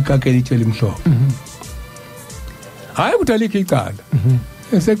ifike ikakela itshela imhlobo hayi kudalikho icala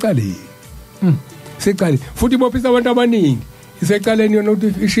esecaleni secala futhi bophisa abantu abaningi isecaleni yona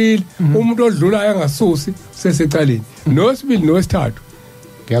ukuthi ishile umuntu odlulayo angasusi sesecaleni nosibili nosithathu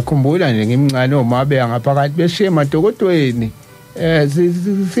ngiyakhumbula nje ngimncane omabe ngaphakathi beshiye emadokodweni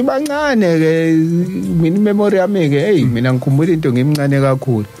sibancane ke mina memory yami ke hey mina ngikhumbula into ngimncane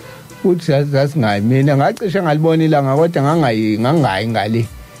kakhulu uthi sasingayi mina ngacishe ngalibona ilanga kodwa ngangayi ngale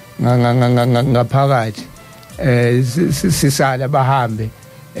ngaphakathi sisala bahambe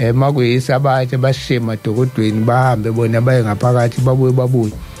makuyisabate bashema dokodweni bahambe bona baye ngaphakathi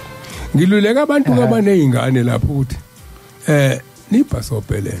babuye ngiluleka abantu abanezingane lapho ukuthi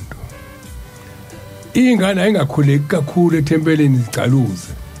nibhasobhe lento ingane ayingakhuleki kakhulu ethempeleni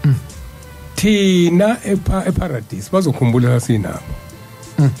zicaluze thina eparadise bazokhumbula sasinabo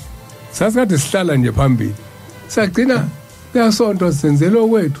sasikade sihlala nje phambili sagcina kuyasonto senzelo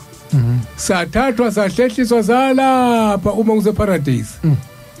wethu sathathwa sahlehliswa salapha uma kuse paradise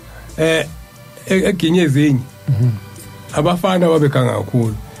eginyezinye abafana babekanga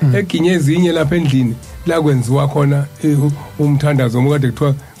kakhulu eginyezinye lapha endlini la kwenziwa khona umthandazo omkade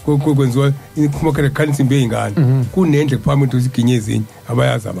kuthiwa kwenziwa ikhumokele khansimbe ezingane kunendle kuphambili ukuthi iginyezinye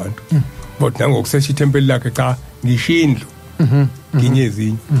abayazi abantu but nangokusesha ithempeli lakhe cha ngishindlu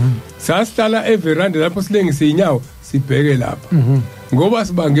ginyezinye sasihlala everanda lapho silengise inyawo sibheke lapha ngoba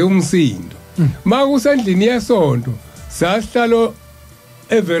sibange umsindo makusendlini yesonto sasihlalo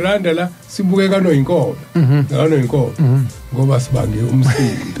everanda la sibukeka noyinkomo noyinkomo ngoba sibange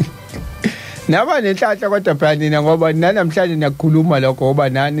umsindo naba nenhlanhla kodwa phela nina ngoba namhlanje niyakhuluma lokho ngoba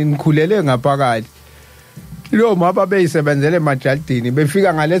nani nikhulele ngaphakathi lo mama beyisebenzele emajaldini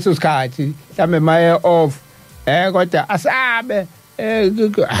befika ngaleso sikhathi mhlambe maye off kodwa asabe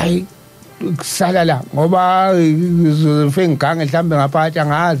hayi kusala la ngoba ngizofika ngigange mhlambe ngaphakathi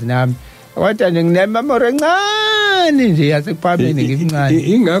angazi nami kodwa nje nginememori encane nje yasekuphambili ngikuncane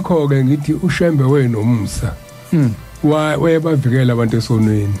ingakho ke ngithi ushembe wenomsa wayebavikela abantu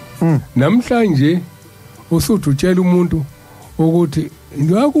esonweni namhlanje usuthi utshela umuntu ukuthi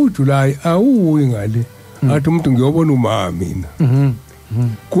ngiyakujulayi awuyi ngale athi umuntu ngiyobona uma mina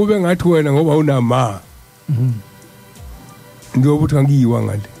kube ngathi wena ngoba unama ngiyobuthi ngiyiwa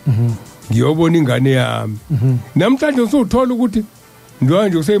ngale ngiyobona ingane yami namhlanje usuthola ukuthi njengoba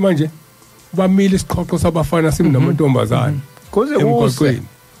nje kuseyimanje bamile isiqoqo sabafana simnamantombazana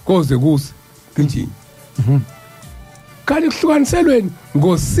koze kuse kinjini kanti kuhlukaniselweni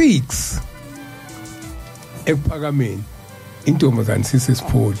ngo6 ekuphakameni intombazana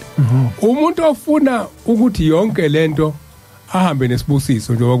sisesipholi umuntu ofuna ukuthi yonke lento ahambe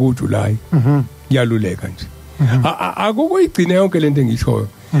nesibusiso njengoba kuJulayi yaluleka nje akukuyigcina yonke lento engishoyo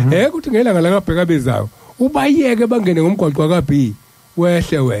ukuthi ngelanga la kabheka bezayo ubayeke bangene ngomgwaqo kaB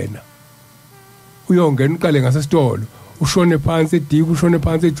wehle wena uyongena uqale ngasesitolo ushone phansi eDika ushone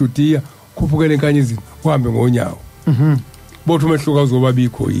phansi eJudiya khuphukele enkanyizini uhambe ngonyawo bothi umehluka uzoba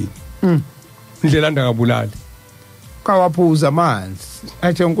bikho yini indlela andakabulali kawaphuza amanzi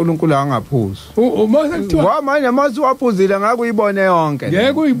athi uNkulunkulu angaphuza uma manje masiwaphuzile ngakuyibone yonke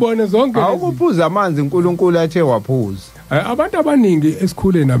ngeke uyibone zonke awukuphuza amanzi uNkulunkulu athe waphuza abantu abaningi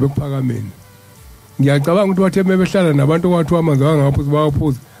esikhuleni nabo ekuphakameni ngiyacabanga ukuthi bathe bebehlala nabantu okwathi amanzi angaphuza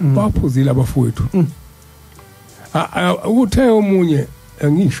bawaphuza baphuzile abafowethu uthe omunye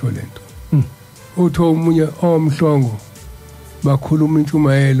angisho lento uthe omunye omhlongo bakhuluma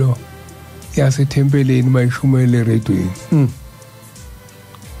intshumayelo yasethempeleni mayishumayele eredweni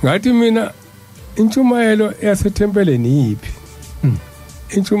ngathi mina intshumayelo yasethempeleni yipi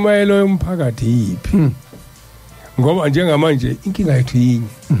intshumayelo yomphakathi yipi ngoba njengamanje inkinga yethu yinye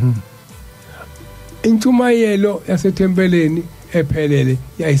intshumayelo yasethempeleni ephelele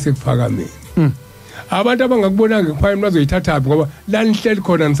yayisekuphakameni abantu abangakubonanga kuphakame bazoyithathaphi ngoba la nihleli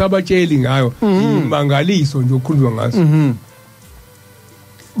khona nisabatsheli ngayo imangaliso nje okukhulunywa ngaso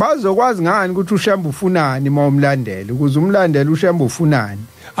bazokwazi ngani ukuthi ushembe ufunani uma umlandela ukuze umlandela ushembe ufunani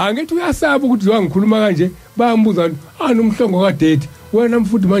angithi uyasaba ukuthi wangikhuluma kanje bayambuza nomhlongo kaDethi wena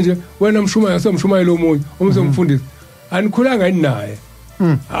mfundi manje wena mshumayela somshumayela omunye umsomfundisi anikhulanga yini naye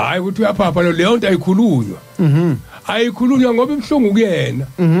hayi ukuthi uyaphapha leyo nto ayikhulunywa ayikhulunywa ngoba ibhlungu kuyena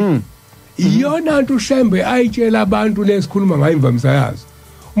iyona nto ushembe ayitshela abantu lesikhuluma ngayo imvamisa yazo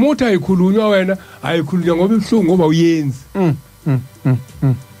umuntu ayikhulunywa wena ayikhulunywa ngoba ibhlungu ngoba uyenzi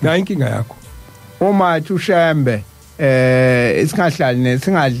na inkinga yakho uma athi ushembe isingahlali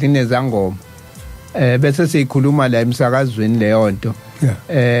singadli nezangoma bese sikhuluma la emsakazweni leyo nto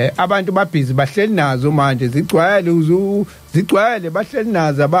abantu babhizi bahleli nazo manje zigcwele bahleli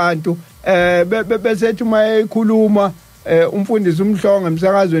nazo abantu besethi uma ekhuluma umfundisi umhlongo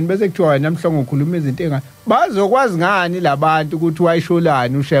emsakazweni bese kuthiwa namhlongo ukhuluma izinto engani bazokwazi ngani labantu ukuthi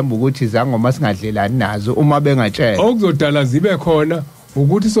wayisholani ushembe ukuthi izangoma singadlelani nazo uma bengatshela okuzodala zibe khona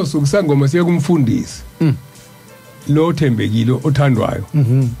ukuthi sosukisa ngoma siye kumfundisi lo thembekile othandwayo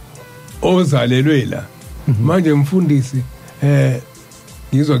ozalelwe la manje mfundisi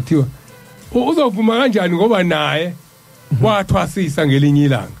ngizwa kuthiwa uzovuma kanjani ngoba naye wathwasisa ngelinye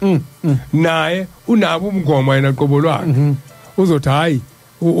ilanga naye unabo umngoma yena qobo lwakhe uzothi hayi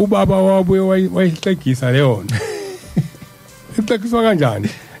ubaba wabuye wayihlegisa leyo nto ixekiswa kanjani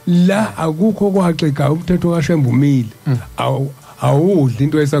la akukho kwaxeka umthetho kaShembe umile awudli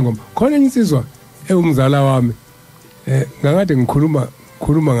into esangoma khona insizwa ewumzala wami ngakade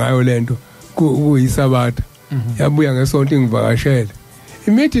ngikhuluma ngayo lento kuyisabatha yabuya ngesonto ngivakashela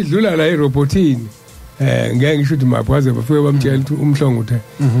imithi idlula la erobotini ngeke ngisho ukuthi maphaze bafike bamtshela ukuthi umhlongothe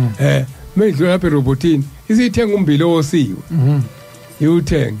meyidlula lapha erobotini isithenga umbili osiwe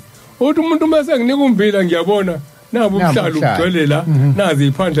yuthenga uthi umuntu mase nginika umbila ngiyabona nabo umhlalo ugcwele la nazi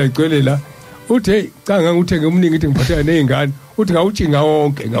iphandla igcwele la uthi hey cha ngangithenge umningi ithi ngiphathela nezingane uthi ngawutshinga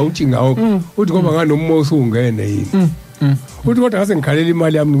wonke uthi ngoba nganommosi ungene yini uthi kodwa ngase ngikhalela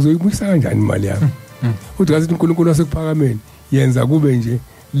imali yami ngizoyibuyisa kanjani imali yami uthi ngathi uNkulunkulu wasekuphakameni yenza kube nje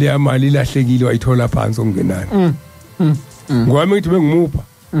le mali ilahlekile wayithola phansi okungenani ngwami ngithi bengimupha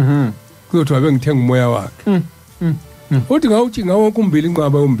kuzothiwa bengithenga umoya wakhe uthi ngawutshinga wonke umbili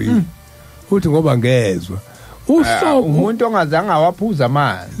inqaba umbili uthi ngoba ngezwe uhlobo umuntu ongazange awaphuza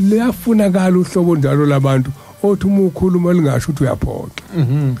amanzi liyafunakala uhlobo njalo labantu othi uma ukhuluma lingasho ukuthi uyaphoxa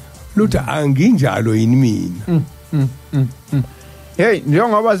luthi anginjalo yini mina hey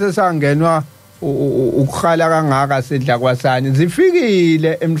njengoba sesangenwa ukukhala kangaka sidla kwasani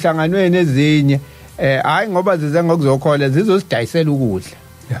zifikile emhlanganweni ezinye hayi ngoba zize ngokuzokhola zizosidayisela ukudla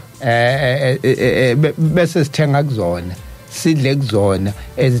bese sithenga kuzona sidle kuzona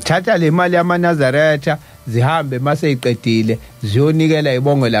ezithatha le mali yamaNazaretha zihambe mase iqedile ziyonikela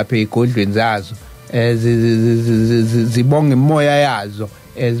ibongo lapha egodlweni zazo zibonge imoya yazo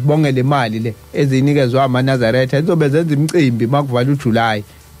zibonge le mali le ezinikezwa amaNazaretha izobe zenza imicimbi makuvala uJuly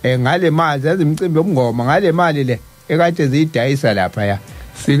ngale mali zenza imicimbi yomngoma ngale mali le ekade ziyidayisa lapha ya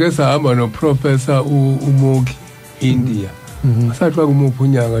sike sahamba no professor uMoki India asathwa kumuphi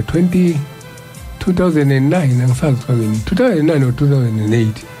unyaka 2009 angisazi kwakini 2009 or 2008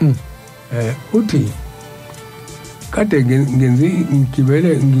 uthi kade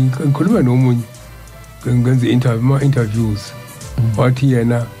ngigibele ngikhuluma nomunye ngenza interviews wathi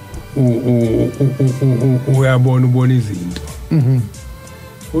yena uyabona izinto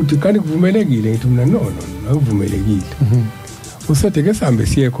uthi kanti kuvumelekile ngithi mina no akuvumelekile usethe ke sihambe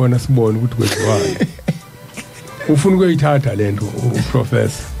siye khona sibone ukuthi kwenziwani ufuna ukuyithatha lento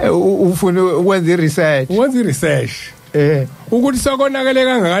uprofessor ufuna ukwenza research ukuthi sakonakele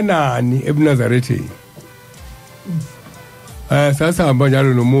kangakanani ebuNazarethini sasihamba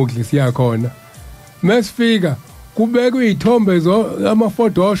njalo noMugli siya khona mesifika kubekwe izithombe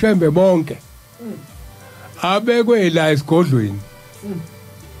amafoto oShembe bonke abekwe la esigodlweni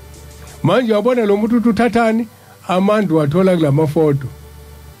manje uyabona lo muntu uthathani amandla wathola kulama foto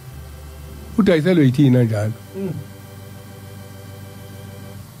udayiselwe yithina njalo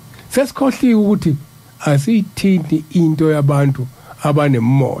sesikhohliwe ukuthi asithinti into yabantu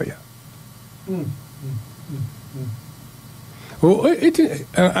abanemoya ithi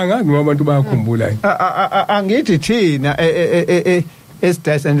angazi noma abantu bayakhumbula angithi thina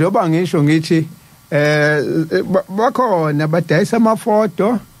esidayisa njengoba ngisho ngithi bakhona badayisa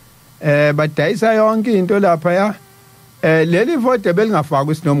amafoto badayisa yonke into lapha ya leli vote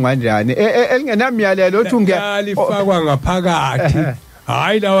belingafakwa isinomo kanjani elingenamiyalelo othi ungalifakwa ngaphakathi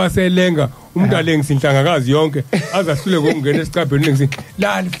hayi lawa selenga umuntu alengisinhlangakazi yonke azahlule ngokungena esicabheni lengisi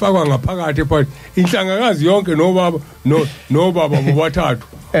la lifakwa ngaphakathi but inhlangakazi yonke nobaba bobathathu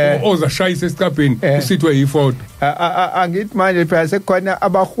ozashayisa esicabheni usithwe yifoto angithi manje phela sekukhona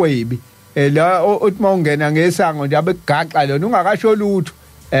abahwebi la uthi mawungena ngesango nje abegaxa lona ungakasho lutho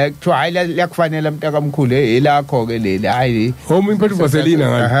kuthiwa hayi liyakufanele mntaka mkhulu elakho ke leli hayi home imphethu vaselina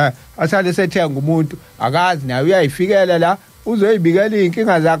ngani asale sethenga umuntu akazi naye uyayifikela la uzoyibikela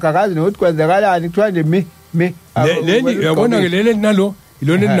inkinga zakhe akazi nokuthi kwenzakalani kuthiwa nje leli uyabona ke leli nalo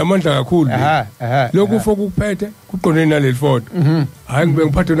ilona elinamandla kakhulu lokhu ufoko ukuphethe kuqondene naleli foto hayi ngibe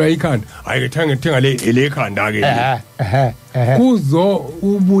ngiphathe na ikhanda hayi ngithenga le khanda ke kuzo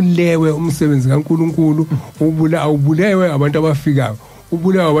ubulewe umsebenzi kaNkuluNkulu ubulewe abantu abafikayo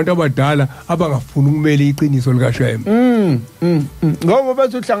ubulewe abantu abadala abangafuni ukumele iqiniso likaShembe ngoba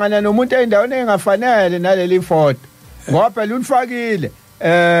bese uhlangana nomuntu endaweni engafanele naleli foto ngoba phela ulifakile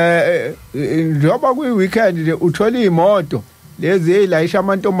njoba kuyi weekend nje uthola imoto lezi eyilayisha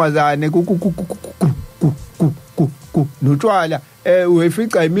amantombazane notshwala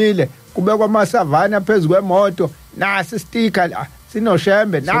uyifica imile kubekwa amasavana phezulu kwemoto nasi sticker la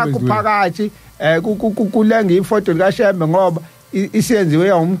sinoShembe nakho phakathi kulenga ifoto likaShembe ngoba isiyenziwe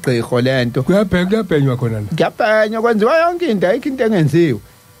yawumgqixo lento kuyabhenywa khona kuyabhenywa kwenziwa yonke into ayikho into engenziwe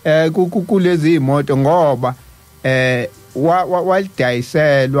kulezi imoto ngoba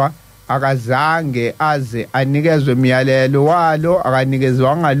walidayiselwa akazange aze anikezwe imiyalelo walo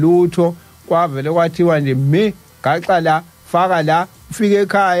akanikezwanga lutho kwavele kwathiwa nje gaxa la faka la ufike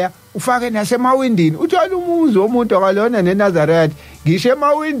ekhaya ufake nasemawindini uthola umuzi womuntu akalona neNazaretha ngisho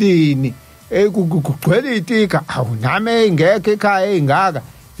emawindini kugcwele itika awuname ingekho ekhaya engaka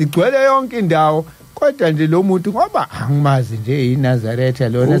sigcwele yonke indawo kodwa nje lo muntu ngoba angimazi nje iNazaretha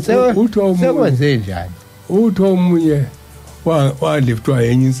lona sekwenze njani uthi omunye waliftwa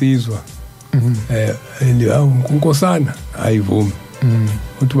yenye insizwa unkosana ayivumi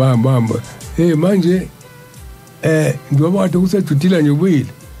uthi bahamba manje njengoba kade kusejudila nje ubuyile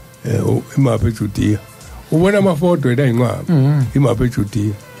imapha eJudiya ubona amafoto etayinqaba imapha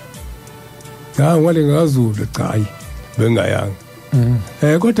eJudiya ngale ngazulu chayi bengayanga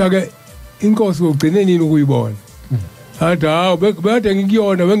kodwa ke inkosi ugcine nini ukuyibona athi hawo bekade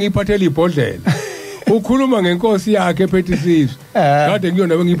ngikuyona bengiyiphathela ibhodlela ukhuluma ngenkosi yakhe ephethe isizwe kade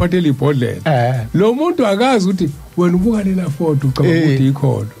ngiyona bengiyiphathela ibhodlela lo muntu akazi ukuthi wena ubuka lela foto ucabanga ukuthi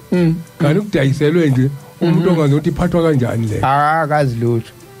ikhona kanti ukudayiselwe nje umuntu ongazothi iphathwa kanjani le akazi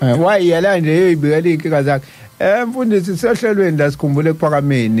lutho wayiyela nje eyibikela inkinga zakhe mfundisi sehlelweni la sikhumbule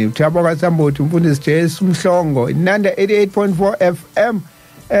kuphakameni uthabo kaSambothi umfundisi Jesu Mhlongo inanda 88.4 FM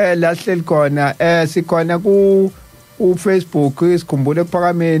la hleli khona sikhona ku Facebook sikhumbule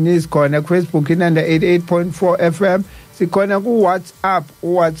kuphakameni sikhona ku Facebook inanda 88.4 FM sikhona ku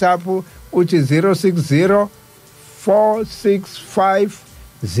WhatsApp uthi 060 465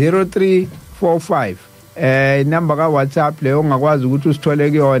 0345 inamba ka WhatsApp leyo ongakwazi ukuthi usithole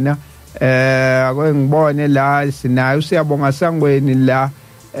kuyona ake ngibone la sinayo siyabonga Sangweni la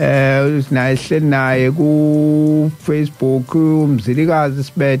sinaye hleli naye ku Facebook umzilikazi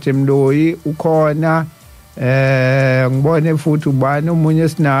Sibethe Mloyi ukhona ngibone futhi ubani umunye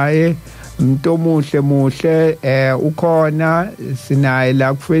sinaye umuntu muhle ukhona sinaye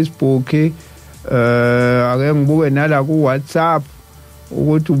la ku Facebook ake ngibuke nala ku WhatsApp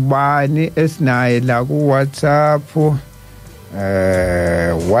ukuthi ubani esinaye la ku WhatsApp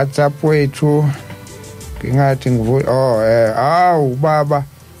WhatsApp wethu ngingathi baba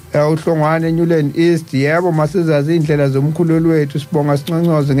uhlongwane eNewland East yebo Masizazi izindlela zoMkhululi wethu sibonga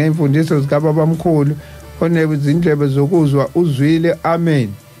sinconcoze ngeimfundiso zikababa mkhulu onezindlebe zokuzwa uzwile amen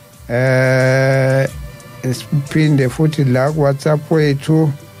siphinde futhi la ku WhatsApp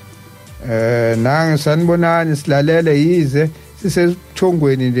wethu nange sanibonani silalele yize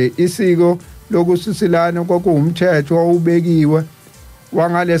sisethongweni nje isiko lokusisilana kwakuwumthetho owubekiwe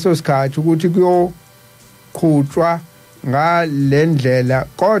wangaleso sikhathi ukuthi kuyokhutshwa ngalendlela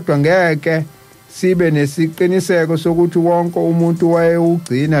kodwa ngeke sibe nesiqiniseko sokuthi wonke umuntu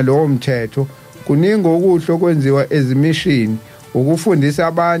wayewugcina lowo mthetho kuningi okuhle okwenziwa ezimishini ukufundisa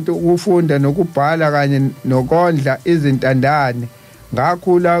abantu ukufunda nokubhala kanye nokondla izintandane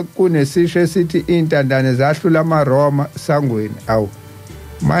ngakhula kunesisho esithi intandane zahlula amaRoma Sangweni awu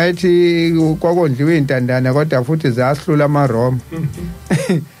mayithi kwakondliwe intandane kodwa futhi zahlula amaRoma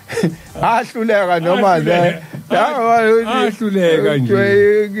ahluleka noma ahluleka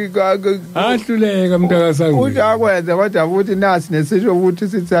nje ahluleka mntaka Sangweni uthi akwenza kodwa futhi nasi nesisho futhi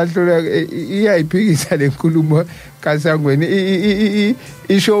sithi ahluleka iyayiphikisa lenkulumo kaSangweni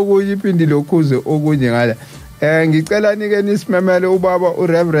isho ukuthi iphindi lokhuze okunye ngala ngicela nike nisimemele ubaba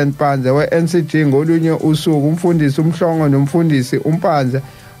uReverend Panza weNCG ngolunye usuku umfundisi uMhlongo nomfundisi uMpanza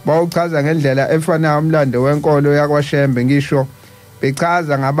bawuchaza ngendlela efanayo umlando wenkolo yakwaShembe ngisho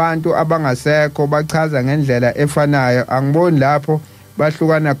bechaza ngabantu abangasekho bachaza ngendlela efanayo angiboni lapho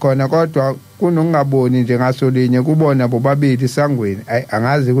bahlukana khona kodwa kunokungaboni nje ngasolinye kubona bobabili Sangweni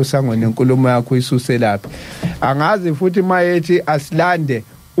angazi kuSangweni inkulumo yakho isuse lapha angazi futhi mayethi asilande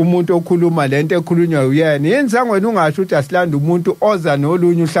umuntu okhuluma lento ekhulunywa uyena yini Sangweni ungasho ukuthi asilande umuntu oza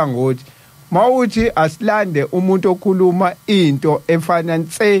nolunye uhlangothi mawuthi asilande umuntu okhuluma into efana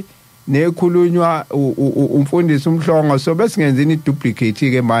nse nekhulunywa umfundisi uMhlongo so besingenzini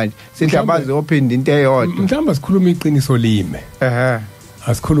duplicate ke manje sihlabaze ophinda into eyodwa mhlamba sikhuluma iqiniso lime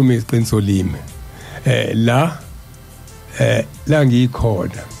asikhuluma iqiniso lime la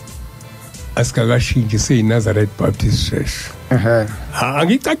ngikhona asikakashintshi seyiNazaretha Baptist Church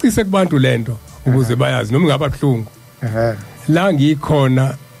angicacise kubantu lento ukuze bayazi noma ngaba buhlungu la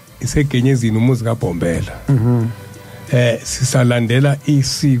ngikhona isegenyezini umuzi kaBhombela sisalandela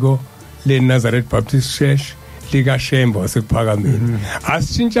isiko leNazaretha Baptist Church likaShembe wasekuphakameni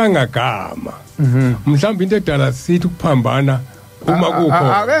asishintshanga gama mhlawumbe into edala sithi ukuphambana uma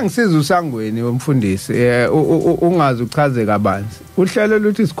kukhona ake ngisiza uSangweni womfundisi ungazi uchaze kabanzi uhlelo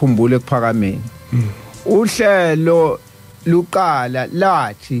luthi sikhumbule kuphakameni uhlelo luqala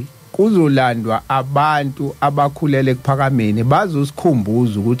lathi kuzolandwa abantu abakhulele kuphakameni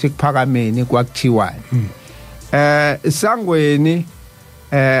bazosikhumbuza ukuthi kuphakameni kwakuthiwani. Sangweni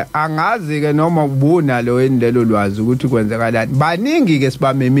angazi ke noma ubuna lo endelo lwazi ukuthi kwenzakalani. Baningi ke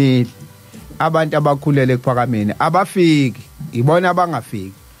sibamemeli abantu abakhulele kuphakameni abafiki ibona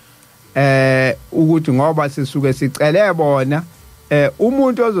abangafiki ukuthi ngoba sisuke sicele bona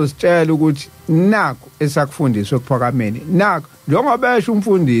umuntu ozositshela ukuthi nakho esakufundiswa kuphakameni nakho njengoba esho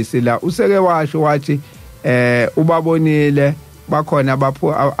umfundisi la useke washo wathi ubabonile bakhona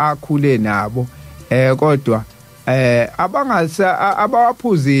akhule nabo kodwa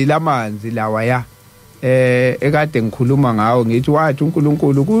abawaphuzile amanzi lawa ya ekade ngikhuluma ngawo ngithi wathi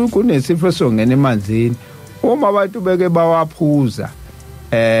uNkulunkulu kunesifo songena emanzini uma abantu beke bawaphuza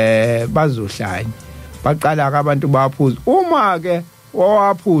bazohlanya baqala ke abantu baphuza uma ke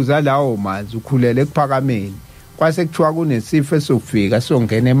wawaphuza lawo manzi ukhulele kuphakameni kwase kuthiwa kunesifo esofika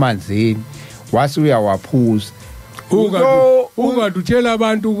songena emanzini wase uyawaphuza ungathi utshela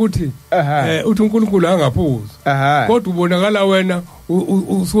abantu ukuthi uthi uNkulunkulu angaphuza kodwa ubonakala wena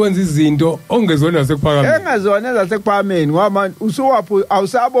usuwenza izinto ongezona nasekuphakameni engezona nasekuphakameni ngoba usuwaphuza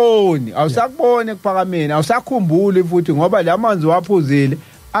awusakubone kuphakameni awusakhumbuli futhi ngoba lamanzi waphuzile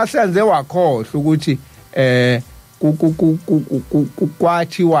asenze wakhohlwa ukuthi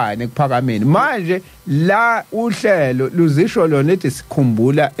kwathiwane kuphakameni manje la uhlelo luzisho lona ethi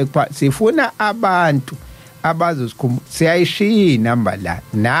sikhumbula sifuna abantu abazosikhumbuza siyayishiya inamba la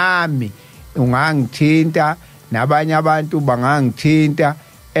nami ungangithinta nabanye abantu bangangithinta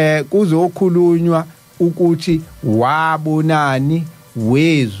kuzokhulunywa ukuthi wabonani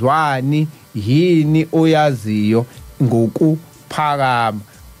wezwani yini oyaziyo ngokuphakama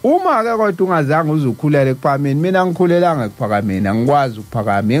uma ke kodwa ungazange uzukhulele kuphakameni mina ngikhulelanga kuphakameni angikwazi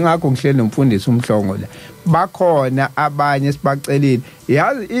ukuphakama ingakho ngihleli nomfundisi umhlongo la bakhona abanye sibacelile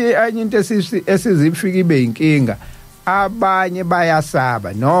yazi enye into esizifika ibe inkinga abanye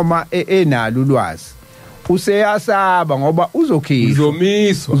bayasaba noma enalo ulwazi useyasaba ngoba uzokhishwa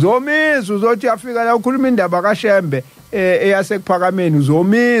uzomiswa uzothi yafika la ukhuluma indaba kaShembe eyasekuphakameni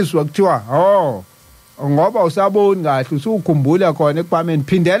uzomiswa kuthiwa ngoba usaboni kahle usukhumbula khona ekuphakameni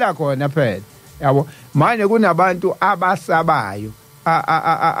phindela khona phela yabo manje kunabantu abasabayo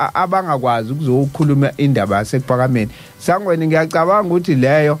abangakwazi ukuzokhuluma indaba yasekuphakameni sangweni ngiyacabanga ukuthi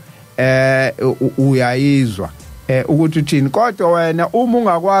leyo uyayizwa ukuthi uthini kodwa wena uma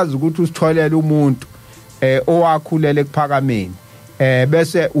ungakwazi ukuthi usitholele umuntu owakhulele kuphakameni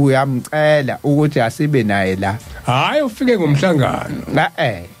bese uyamcela ukuthi asibe naye la hayi ufike ngomhlangano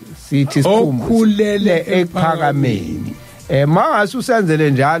sithi sikhulele ekuphakameni mangase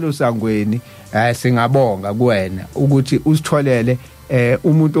usenzele njalo sangweni singabonga kuwena ukuthi usitholele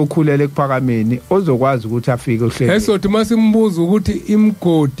umuntu okhulele kuphakameni ozokwazi ukuthi afike ohlelweni esothi masimbuza ukuthi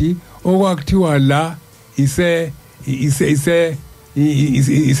imgodi okwakuthiwa la ise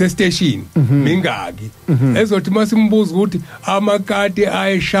station mingaki ezothi masimbuza ukuthi amakati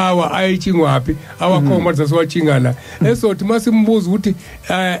ayeshawa ayetshingwapi awakhoma zasewathinga la ezothi masimbuza ukuthi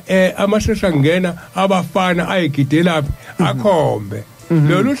amashesha ngena abafana ayegidela phi akhombe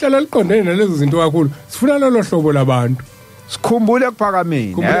lolu hlelo liqondene nalezo zinto kakhulu sifuna lolo hlobo labantu sikhumbule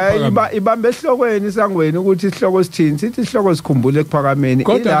kuphakameni ibambe ehlokweni sangweni ukuthi isihloko sithini sithi isihloko sikhumbule kuphakameni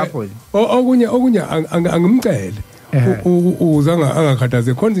ilapho okunye angimcele uzanga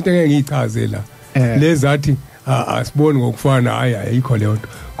angakhathaze khona into engeke ngiyichaze la lezathi asiboni ngokufana hayi ayikho leyo nto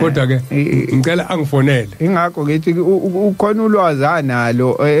kodwa ke ngicela angifonele ingakho ngithi ukhona ulwazi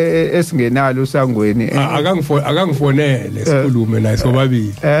analo esingenalo sangweni akangifonele sikhulume naye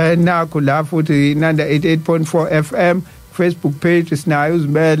sobabili nakho la futhi inanda 88.4 FM Facebook page sinayo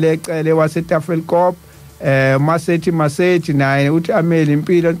uzibele ecele waseTafelkop masethi naye uthi ameli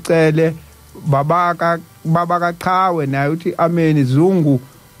impilo icele baba Qhawe naye uthi amen Zungu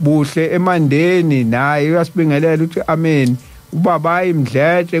buhle emandeni naye uyasibingelela uthi amen ubaba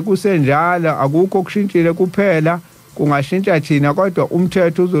imdletshe kusenjalo akukho okushintshile kuphela kungashintsha thina kodwa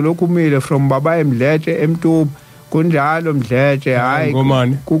umthetho uzolokhu umile from baba emdletshe emtuba kunjalo mdletshe hayi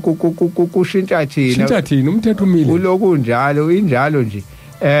kushintsha thina umthetho umile uloku njalo injalo nje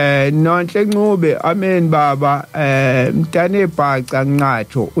nonhle Ncube amen baba mntane ebhaca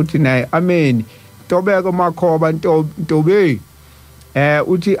nqatho uthi naye amen Tobeko Makhoba Ntobe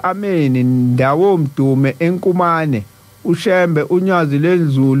uthi amen ndawo mdume enkumane uShembe unyazi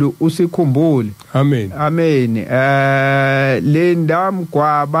lezulu usikhumbule amen Linda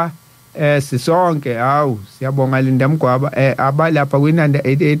Mgwaba sisonke hawu siyabonga Linda Mgwaba abalapha kwinanda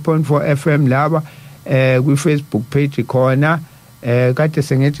 88.4 FM laba kwi Facebook page khona kade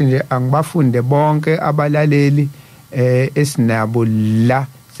sengithi nje angibafunde bonke abalaleli esinabo la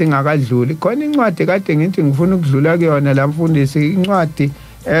singakadluli khona incwadi kade ngithi ngifuna ukudlula kuyona la mfundisi incwadi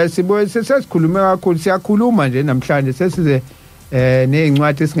sibuye sesikhulume kakhulu siyakhuluma nje namhlanje sesize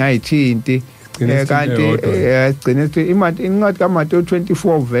nezincwadi esingayithinti kanti sigcine incwadi kaMateyu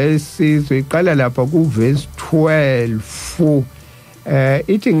 24 verses iqala lapha ku verse 12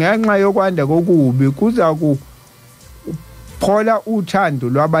 ithi ngenxa yokwanda kokubi kuza kuphola uthando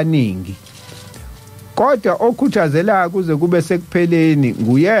lwabaningi kodwa okhuthazela kuze kube sekupheleni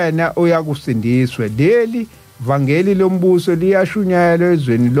nguyena oyakusindiswe leli vangeli lombuso liyashunyayelwa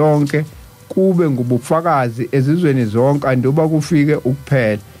ezweni lonke kube ngubufakazi ezizweni zonke andoba kufike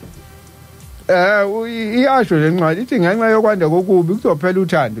ukuphela iyasho lencwadi ithi ngenxa yokwanda kokubi kuzophela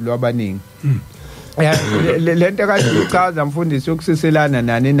uthando lwabaningi lento kade ichaza mfundisi yokusiselana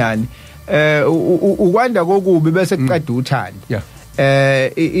nani ukwanda kokubi bese kuqeda uthando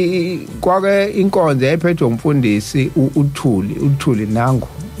kwake inkonzo ephethwe umfundisi uthuli nangu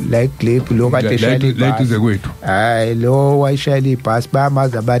like clip lo kade shayela ibhasi kwethu hayi lo wayishayela ibhasi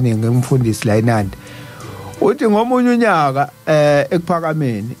bayamaza abaningi umfundisi la eNanda uthi ngomunye unyaka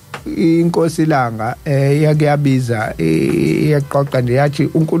ekuphakameni inkosi langa yakuyabiza iyaqoqa nje yathi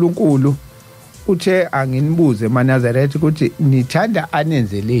uNkulunkulu uthe anginibuze eNazaretha ukuthi nithanda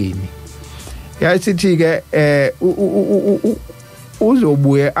anenzeleni yasithi ke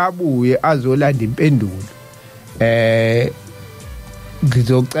uzobuye abuye azolanda impendulo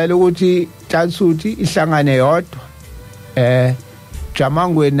ngizocela ukuthi Tansuthi ihlangane yodwa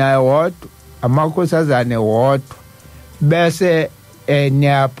Jamangwe naye wodwa amakhosazane wodwa bese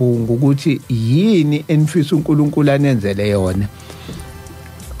niyabhunga ukuthi yini enifisa uNkulunkulu anenzele yona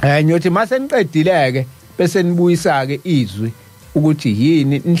nyothi mase niqedileke bese nibuyisa ke izwi ukuthi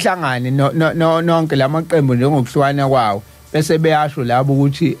yini nihlangane nonke lamaqembu njengokuhlwana kwawo bese beyasho labo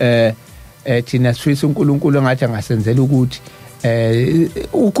ukuthi thina sifisa uNkulunkulu engathi angasenzela ukuthi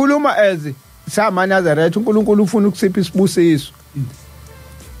ukhuluma ezi samaNazaretha uNkulunkulu ufuna ukusipha isibusiso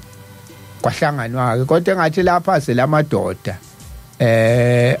kwahlanganwa ke kodwa engathi lapha selamadoda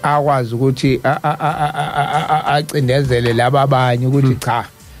akwazi ukuthi acindezele laba abanye ukuthi cha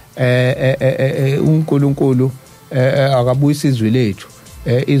uNkulunkulu akabuyisa izwi lethu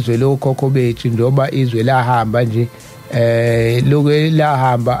izwe lokhokho bethu ndoba izwe lahamba nje loke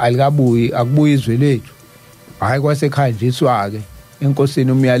lahamba alikabuyi akubuyi izwe lethu hayi kwasekhanjiswa ke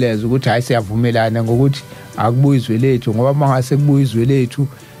enkosini umyalezo ukuthi hayi siyavumelana ngokuthi akubuyi izwe lethu ngoba mangase kubuyi izwe lethu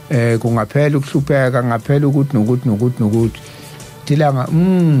kungaphela ukuhlupheka ngaphela ukuthi nokuthi dilanga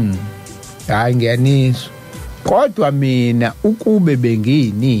hayi ngiyanizwa kodwa mina ukube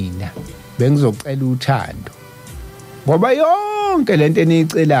bengiyinina bengizocela uthando ngoba yonke lento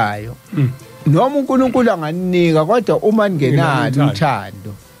eniyicelayo noma uNkulunkulu anganinika kodwa uma ningenalo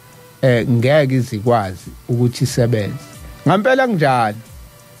uthando ngeke izikwazi ukuthi isebenze ngempela kunjalo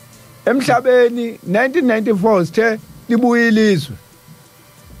emhlabeni 1994 sithe libuye ilizwe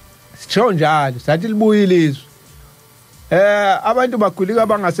sitho njalo sathi libuye ilizwe abantu bagulika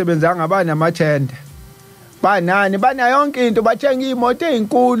bangasebenzanga banamathenda banani bana yonke into bathenga imoto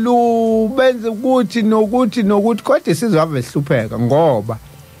ezinkulu benze ukuthi nokuthi kodwa sizwave sihlupheka ngoba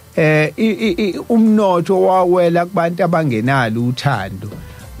umnotho wawela kubantu abangenalo uthando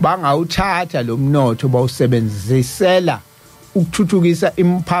bangawuthatha lo mnotho bawusebenzisela ukuthuthukisa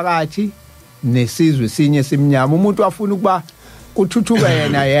imphakathi nesizwe sinye simnyama umuntu wafuna ukuba kuthuthuka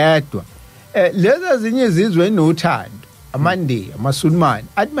yena yedwa lezi ezinye izizwe enothando amaNdiya amaSulumane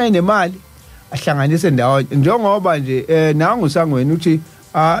athi mayenemali ahlanganise ndawonye njengoba nje nangu sangweni uthi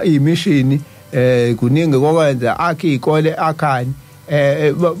imishini kuningi kokwenza akhe izikole akhani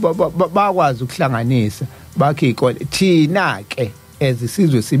bakwazi ukuhlanganisa bakhe izikole thina ke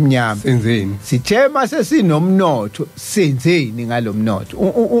ezisizwe simnyama senzeni sithema sesinomnotho senzeni ngalomnotho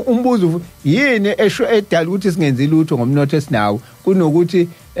umbuzo yini esho edala ukuthi singenzi lutho ngomnotho esinawo kunokuthi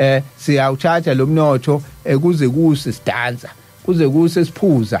siyawuthatha lomnotho kuze kuse sidansa kuze kuse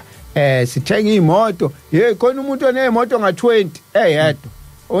siphuza sithenga imoto khona umuntu onemoto nga20 eyedwa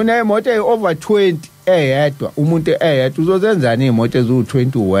onemoto over 20 eyedwa umuntu eyedwa uzozenzani imoto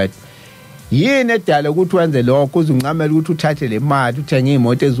ezu20 wedwa yini edala ukuthi wenze lokho uzunqamela ukuthi uthathe le mali uthenge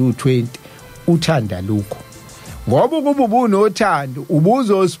imoto ezu20 uthanda lokho ngoba ukuba ubunothando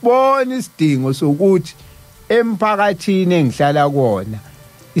ubuzosibona isidingo sokuthi emphakathini engihlala kuona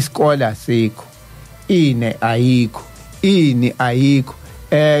isikole asikho ine ayikho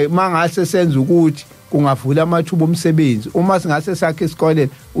mangase senza ukuthi kungavula amathuba omsebenzi uma singase sakhe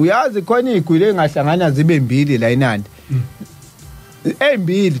esikoleni uyazi khona izigwile engahlangana zibe mbili la eNanda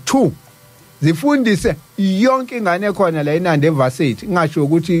embili 2 zifundise yonke ingane khona la eNanda evarsity ngisho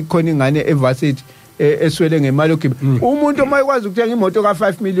ukuthi khona ingane evarsity eswele ngemali ogibela umuntu omayikwazi ukuthenga imoto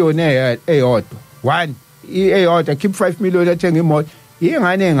ka5 million eyodwa 1 eyodwa keep 5 million athenga imoto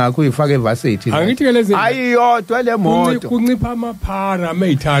ingane engakho uyifaka evarsity angithi ke lezi ayiyodwa le moto kuncipha amaphara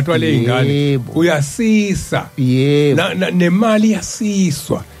mayithathwa le ingane uyasisa nemali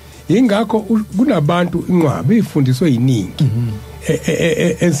iyasiswa ingakho kunabantu inqwabi ifundiswe yiningi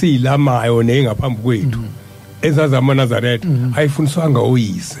esiyilamayo nengaphambi kwethu ezazi amaNazaretha ayifundiswanga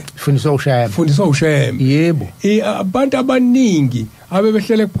oyise fundiswa usheme yebo abantu abaningi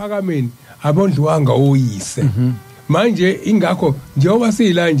abebehlele kuphakameni abondliwanga oyise manje ingakho njengoba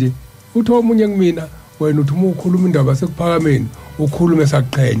siyila nje utho omunye kumina wena uthi uma ukhuluma indaba sekuphakameni ukhulume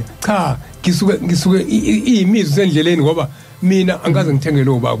saqhenya cha ngisuke imizwa sendleleni ngoba mina angaze ngithengele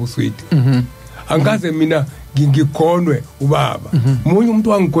ubaba usweet angaze mina ngigonwe ubaba umunye umuntu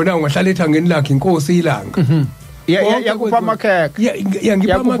wangigona ngahlala ethangeni lakhe inkosi ilanga yakupha amakhekhe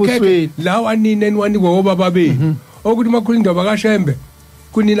yangipha amakhekhe lawa nini wanikwa obaba benu okuthi makhulu indaba kaShembe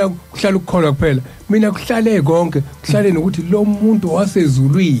kunina kuhlala ukukholwa kuphela mina kuhlale konke kuhlale nokuthi lo muntu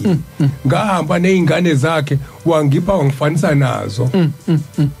wasezulwini ngahamba nezingane zakhe wangipha wangifanisa nazo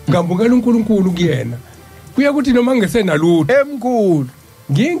ngambukela uNkulunkulu kuyena kuya kuthi noma ngesenalutho emkhulu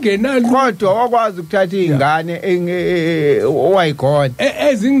ngingenalo kodwa wakwazi ukuthatha izingane owayigona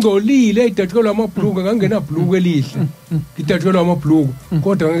ezingcolile idathelwa amabhluku ngangena bhluku elihle idathelwa amabhluku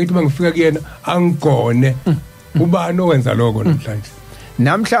kodwa ngithi mangifika kuyena angigone ubani owenza lokho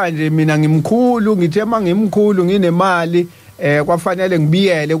namhlanje mina ngimkhulu ngithe mangimkhulu nginemali kwafanele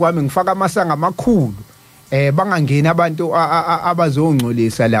ngibiyele kwami ngifaka amasanga amakhulu bangangena abantu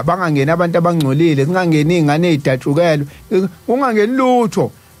abazongcolisa la bangangena abantu abangcolile singangena izingane ezidatshukelwe ungangeni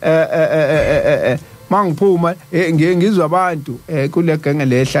lutho mangiphuma ngizwa abantu kule genge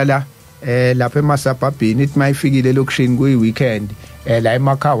lehlala lapha eMasabhabhini ithi mayifikile lokushini kuyiweekend la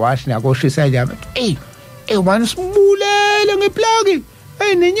emakhawashi nakoshisa njalo ubani sibulele ngeplagi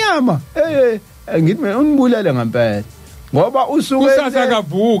nenyama ngithi unibulele ngempela ngoba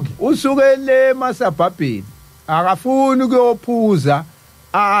usuke le eMasabhabhini akafuni ukuyophuza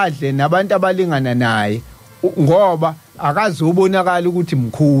adle nabantu abalingana naye ngoba akazobonakala ukuthi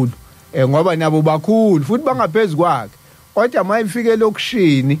mkhulu ngoba nabo bakhulu futhi bangaphezulu kwakhe kodwa mayifike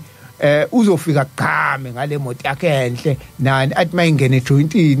lokushini uzofika qhame ngale moto yakhe enhle nani athi mayingene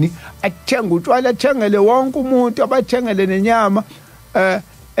ejointini athenga utshwala athengele wonke umuntu abathengele nenyama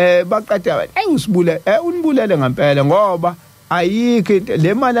baqada usibule unibulele ngempela ngoba ayikho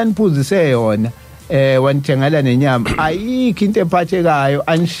le mali aniphuzise yona wanithengela nenyama ayikho into ephathekayo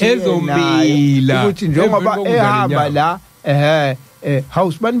anishiye nayo ukuthi njengoba ehamba la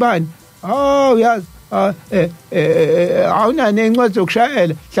house bani yazi awunane incwadi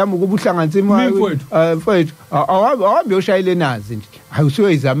zokushayela mhlawumbe kuba uhlanganisa imali mfowethu awuhambe uyoshayela nazi nje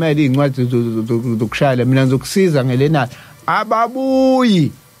awusuke izamela incwadi zokushayela mina ngizokusiza ngelenazi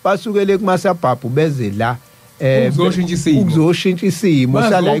ababuyi basukele kuMasabhabhu beze la ukuzoshintsha isimo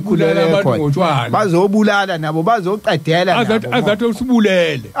sala ikhulele khona bazobulala nabo bazoqedela azathi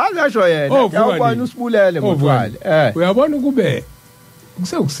usibulele azasho yena yawubani usibulele ngotshwala uyabona kube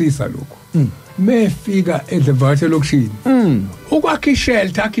kusekusisa lokho mefika edlevathe lokushini ukwakha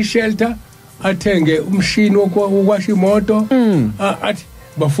ishelter athenge umshini wokwasha imoto athi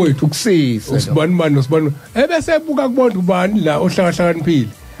bafowethu ukusisa usibani ebese buka kubona ubani la ohlakahlakaniphile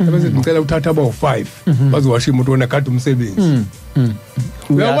ebese ngicela uthatha aba5 bazowasha imoto wona kade umsebenzi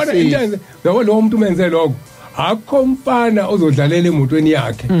uyabona intenze uyabona lo muntu umenze lokho akho mfana ozodlalela emotweni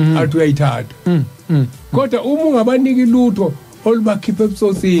yakhe athi uyayithatha kodwa uma ungabaniki lutho olubakhipha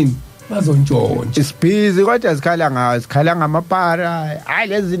ebusosini bazontshontsha isibhizi kodwa zikhala ngamapara hayi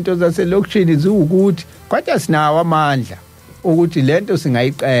lezi zinto zaselokishini ziwukuthi kodwa sinawo amandla ukuthi lento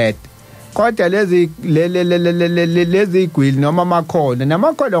singayiqeda kodwa lezi igwili noma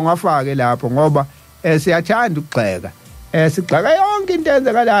namakhono ngafake lapho ngoba siyathanda ukugxeka sigxeka yonke into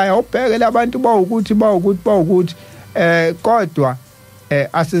enzekalayo ubheke labantu bawukuthi kodwa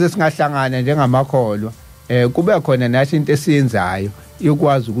asize singahlangana njengamakholwa kube khona nathi into esiyenzayo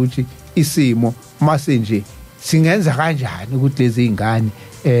yokwazi ukuthi isimo mase nje singenza kanjani ukuthi lezi izingane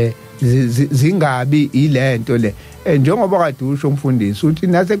zingabi ilento le njengoba kade usho umfundisi uthi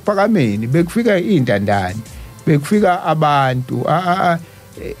nase kuphakameni bekufika izintandane bekufika abantu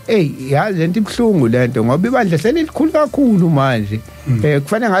yazi lento ibhlungu lento ngoba ibandla selilikhulu kakhulu manje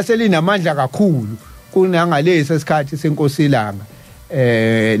kufanele ngase linamandla kakhulu kunangalesi isikhathi senkosi ilanga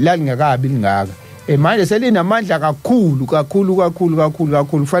la lingakabi lingaka manje selinamandla kakhulu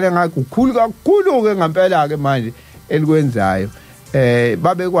kufanele ngakukhulu kakhulu ke ngempela ke manje elikwenzayo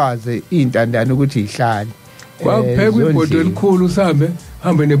babekwazi izintandane ukuthi ihlale kwapheka ibhodo elikhulu usambe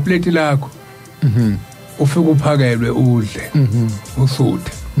hambe neplate lakho ufike uphakelwe udle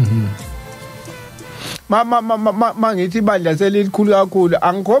usuthe mangithi ibandla selikhulu kakhulu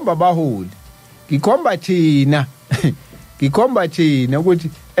angikhomba abaholi ngikhomba thina ngikhomba thina ukuthi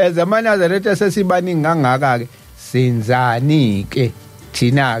ezamanazaretha sesibaningi kangaka ke senzani ke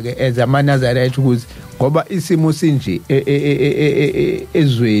thina ke ezamanazaretha ukuthi ngoba isimo sinje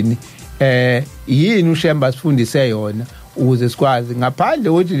ezweni yini uShemba sifundise yona ukuze sikwazi ngaphandle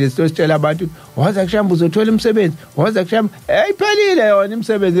ukuthi lesito sitshela abantu waza kushamba uzothola umsebenzi waza kushamba iphelile yona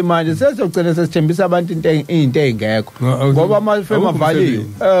imisebenzi manje sesizogcina sesithembisa abantu into engekho ngoba amafemu avaliwe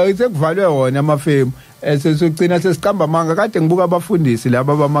sekuvalwe wona amafemu sesizogcina sesiqamba manga kade ngibuka abafundisi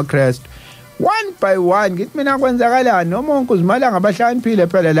laba bamaKristu one by one ngithi mina kwenzakalani noma wonke uzimalanga abahlaniphile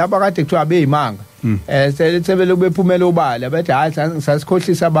phela laba kade kuthiwa beyimanga sebele bephumela ubala bathi hayi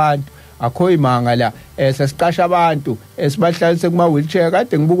sasikhohlisa abantu akho imanga la sasiqasha abantu esibahlalise kuma wheelchair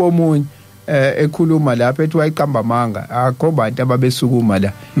kade ngibuka omunye ekhuluma lapha ethi wayiqamba amanga akho bantu ababesukuma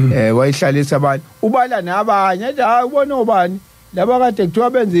la wayihlalisa abantu ubala nabanye ethi hayi ubona ubani laba kade kuthiwa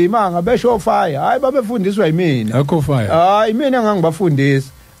benza imanga besho fire hayi babefundiswa yimina akho fire hayi mina ngangibafundisa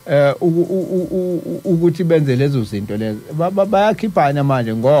ukuthi benze lezo zinto lezo bayakhiphana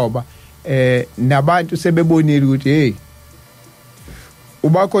manje ngoba nabantu sebebonile ukuthi hey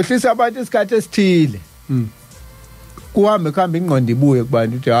ubakhohlisa abantu isikhathi esithile kuhambe khamba ingqondo ibuye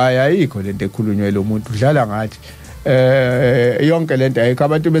kubantu ukuthi hayi ayikho lento ekhulunywe lo muntu udlala ngathi yonke lento ayikho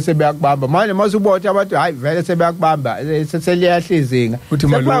abantu bese beyakubamba manje masubotha abantu hayi vele sebeyakubamba seseliyahlazinga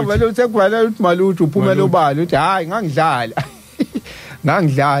sekuvala ukuthi malutho uphumela ubala ukuthi hayi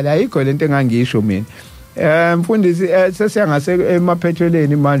ngangidlala ayikho lento engangisho mina mfundisi sesiyangase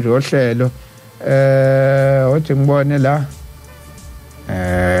emaphethelweni manje ohlelo othi ngibone la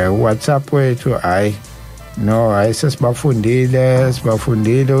WhatsApp wethu hayi no hayi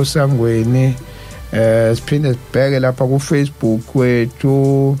sibafundile usangweni siphinde sibheke lapha ku Facebook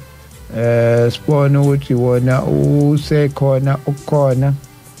wethu sibone ukuthi wona usekhona ukukhona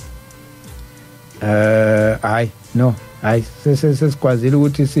hayi no hayi sesikwazile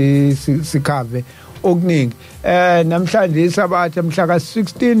ukuthi sikhave okuningi namhlanje isabatha mhla ka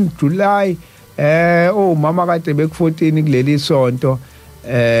 16 July mama kade beku14 kuleli sonto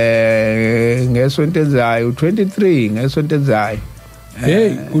ngesonto ezayo 23 ngesonto ezayo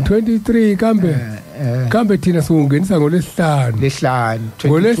hey u23 kambe thina siungenisa ngolesihlanu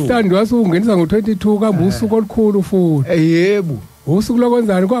ngolesihlanu wasungenisa ngo22 kambe usuku olukhulu futhi yebo usuku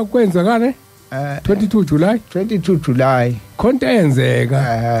lokwenzani kwakwenzakane 22 July konke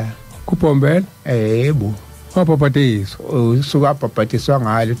enzeka kubhombela yebo wabhabhatiswa usuku abhabhatiswa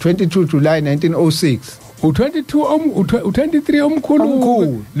ngalo 22 July 1906 u23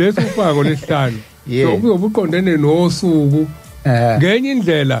 omkhulu leso ufako lesihlanu so kuzobe uqondene nosuku ngenye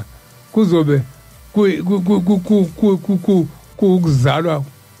indlela kuzobe kuzalwa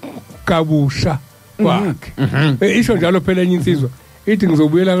kabusha kwakhe isho njalo phela enye insizwa ithi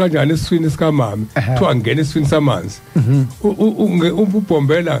ngizobuyela kanjani esiswini sikamama kuthiwa ngene esiswini samanzi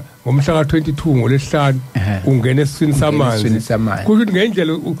ubhombela ngomhla ka22 ngolesihlanu ungena esiswini samanzi kusho ukuthi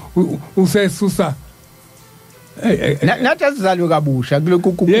ngendlela usesusa nathi azizalwe kabusha kulo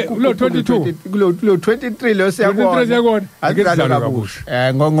 23 lo siyakona azizalwe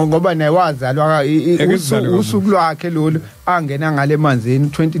kabusha ngoba naye wazalwa usuku lwakhe lolu angena ngale manzini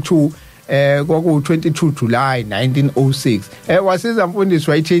 22 kwaku 22 July 1906 wasiza mfundisi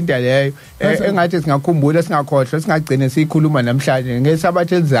wayithinta leyo engathi singakhumbula singakhohlwa singagcine sikhuluma namhlanje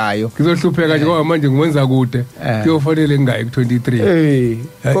ngesabathe ezayo ngizohlupheka nje ngoba manje ngiwenza kude kuyofanele ngingayi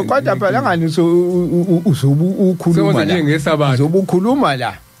ku23 kodwa phela ngani uzobukhuluma la uzobukhuluma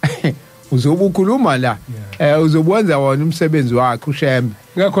la uzobukhuluma la uzobwenza wona umsebenzi wakhe uShembe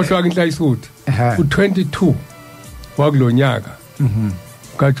ngakhohlwa inhla isuthi u22 wakulonyaka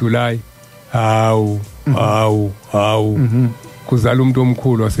kaJuly hawu kuzala umuntu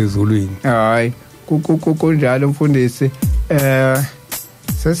omkhulu wasezulwini hayi kunjalo mfundisi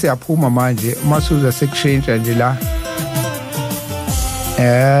sesiyaphuma manje masuza sekushintsha nje la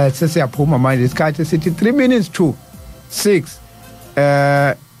sesiyaphuma manje isikhathi sithi 3 minutes to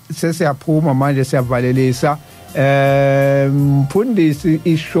 6 sesiyaphuma manje siyavalelisa mfundisi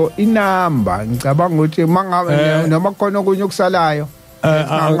isho inamba ngicabanga ukuthi mangabe noma khona okunye okusalayo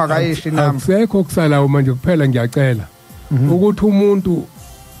angakayishi inamba akusekho okusalayo manje kuphela ngiyacela ukuthi umuntu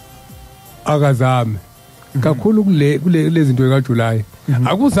akazame kakhulu kule zinto zikaJuly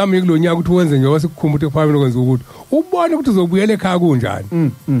akuzame kulonyaka ukuthi wenze njengoba sikukhumbuta kufanele ukwenza ukuthi ubone ukuthi uzobuyela ekhaya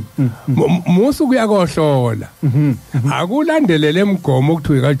kunjani musu kuyakohlola akulandelele emigomo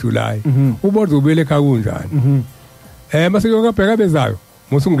ukuthi kaJuly ubone uzobuyela ekhaya kunjani mase kuyokabheka bezayo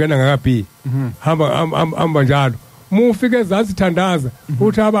musungena ngakaphi hamba njalo mufike ezansi thandaza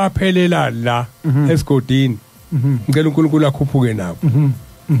uthi abaphelela la esigodini ngicela uNkulunkulu akhuphuke nabo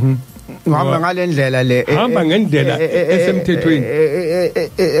uhamba ngalendlela le hamba ngendlela esemthethweni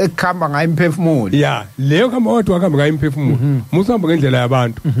ekhamba ngayo imphefumulo ya leyo khamba kodwa akhambe ngayo imphefumulo musihamba ngendlela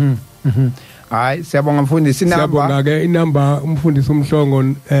yabantu hayi siyabonga mfundisi inamba siyabonga ke inamba umfundisi umhlongo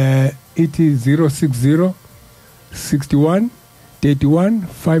ithi 060 61 31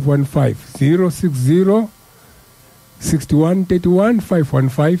 515 060 61 31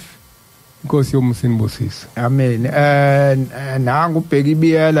 515 Nkosi yomusinibusisa amen nangu ubheka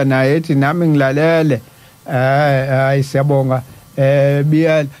ibiyela naye ethi nami ngilalele hayi siyabonga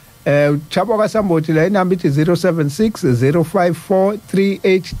biyela Chaboka Sambothi la inamba ithi 076 054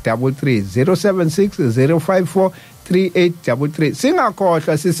 3833 076 054 3833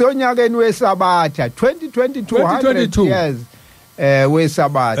 singakhohlwa sisonyakeni wesabatha 2022 years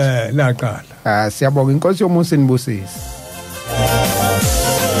wesabatha laqala siyabonga inkosi yomusinibusisa